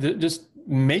and just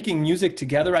making music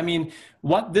together. I mean,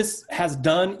 what this has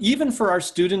done, even for our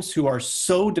students who are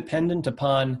so dependent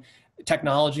upon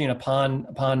technology and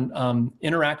upon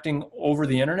interacting over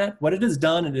the internet, what it has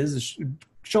done, it is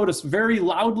showed us very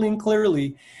loudly and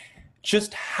clearly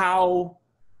just how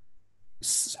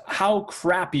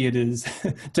crappy it is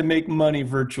to make money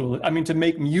virtually. I mean, to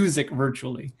make music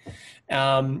virtually.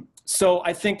 So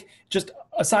I think just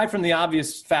aside from the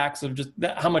obvious facts of just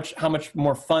how much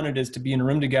more fun it is to be in a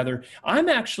room together, I'm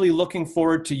actually looking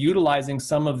forward to utilizing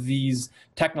some of these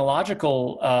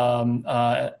technological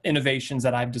innovations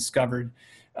that I've discovered,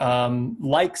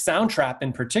 like Soundtrap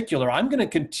in particular. I'm going to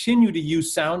continue to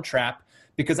use Soundtrap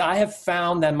because I have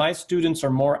found that my students are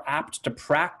more apt to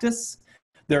practice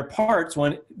their parts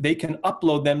when they can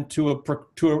upload them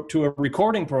to a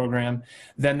recording program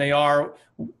than they are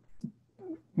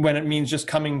when it means just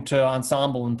coming to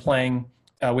Ensemble and playing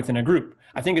within a group.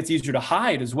 I think it's easier to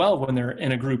hide as well when they're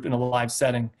in a group in a live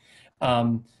setting.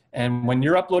 And when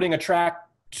you're uploading a track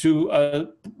to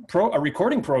a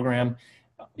recording program,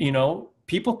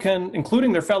 people can,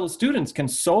 including their fellow students, can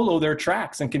solo their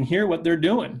tracks and can hear what they're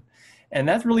doing. And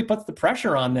that really puts the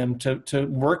pressure on them to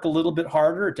work a little bit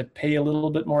harder, to pay a little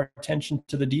bit more attention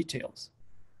to the details.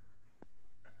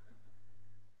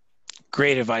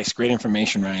 Great advice, great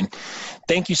information, Ryan.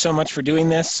 Thank you so much for doing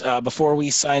this. Before we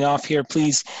sign off here,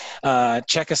 please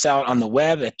check us out on the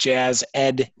web at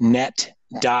jazzednet.org,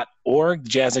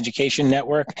 Jazz Education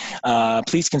Network.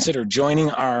 Please consider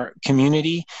joining our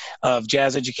community of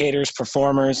jazz educators,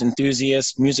 performers,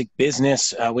 enthusiasts, music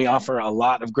business. We offer a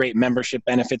lot of great membership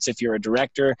benefits. If you're a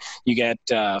director, you get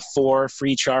 4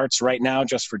 free charts right now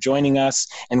just for joining us,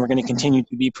 and we're going to continue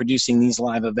to be producing these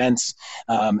live events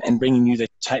and bringing you the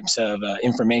types of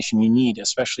information you need,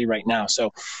 especially right now.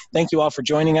 So thank you all for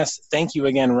joining us. Thank you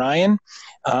again, Ryan.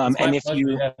 And if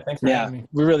you,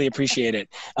 we really appreciate it.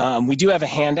 We do have a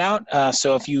handout.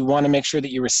 So if you want to make sure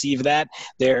that you receive that,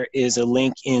 there is a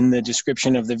link in the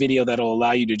description of the video that will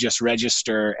allow you to just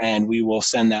register, and we will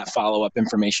send that follow-up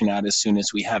information out as soon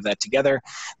as we have that together.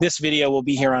 This video will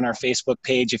be here on our Facebook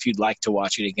page if you'd like to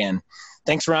watch it again.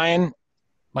 Thanks, Ryan.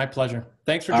 My pleasure.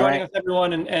 Thanks for joining us,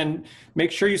 everyone. And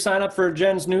make sure you sign up for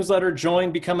Jen's newsletter.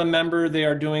 Join, become a member. They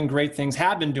are doing great things,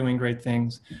 have been doing great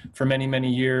things for many,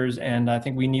 many years. And I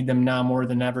think we need them now more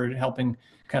than ever, helping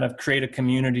kind of create a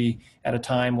community at a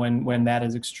time when that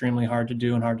is extremely hard to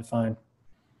do and hard to find.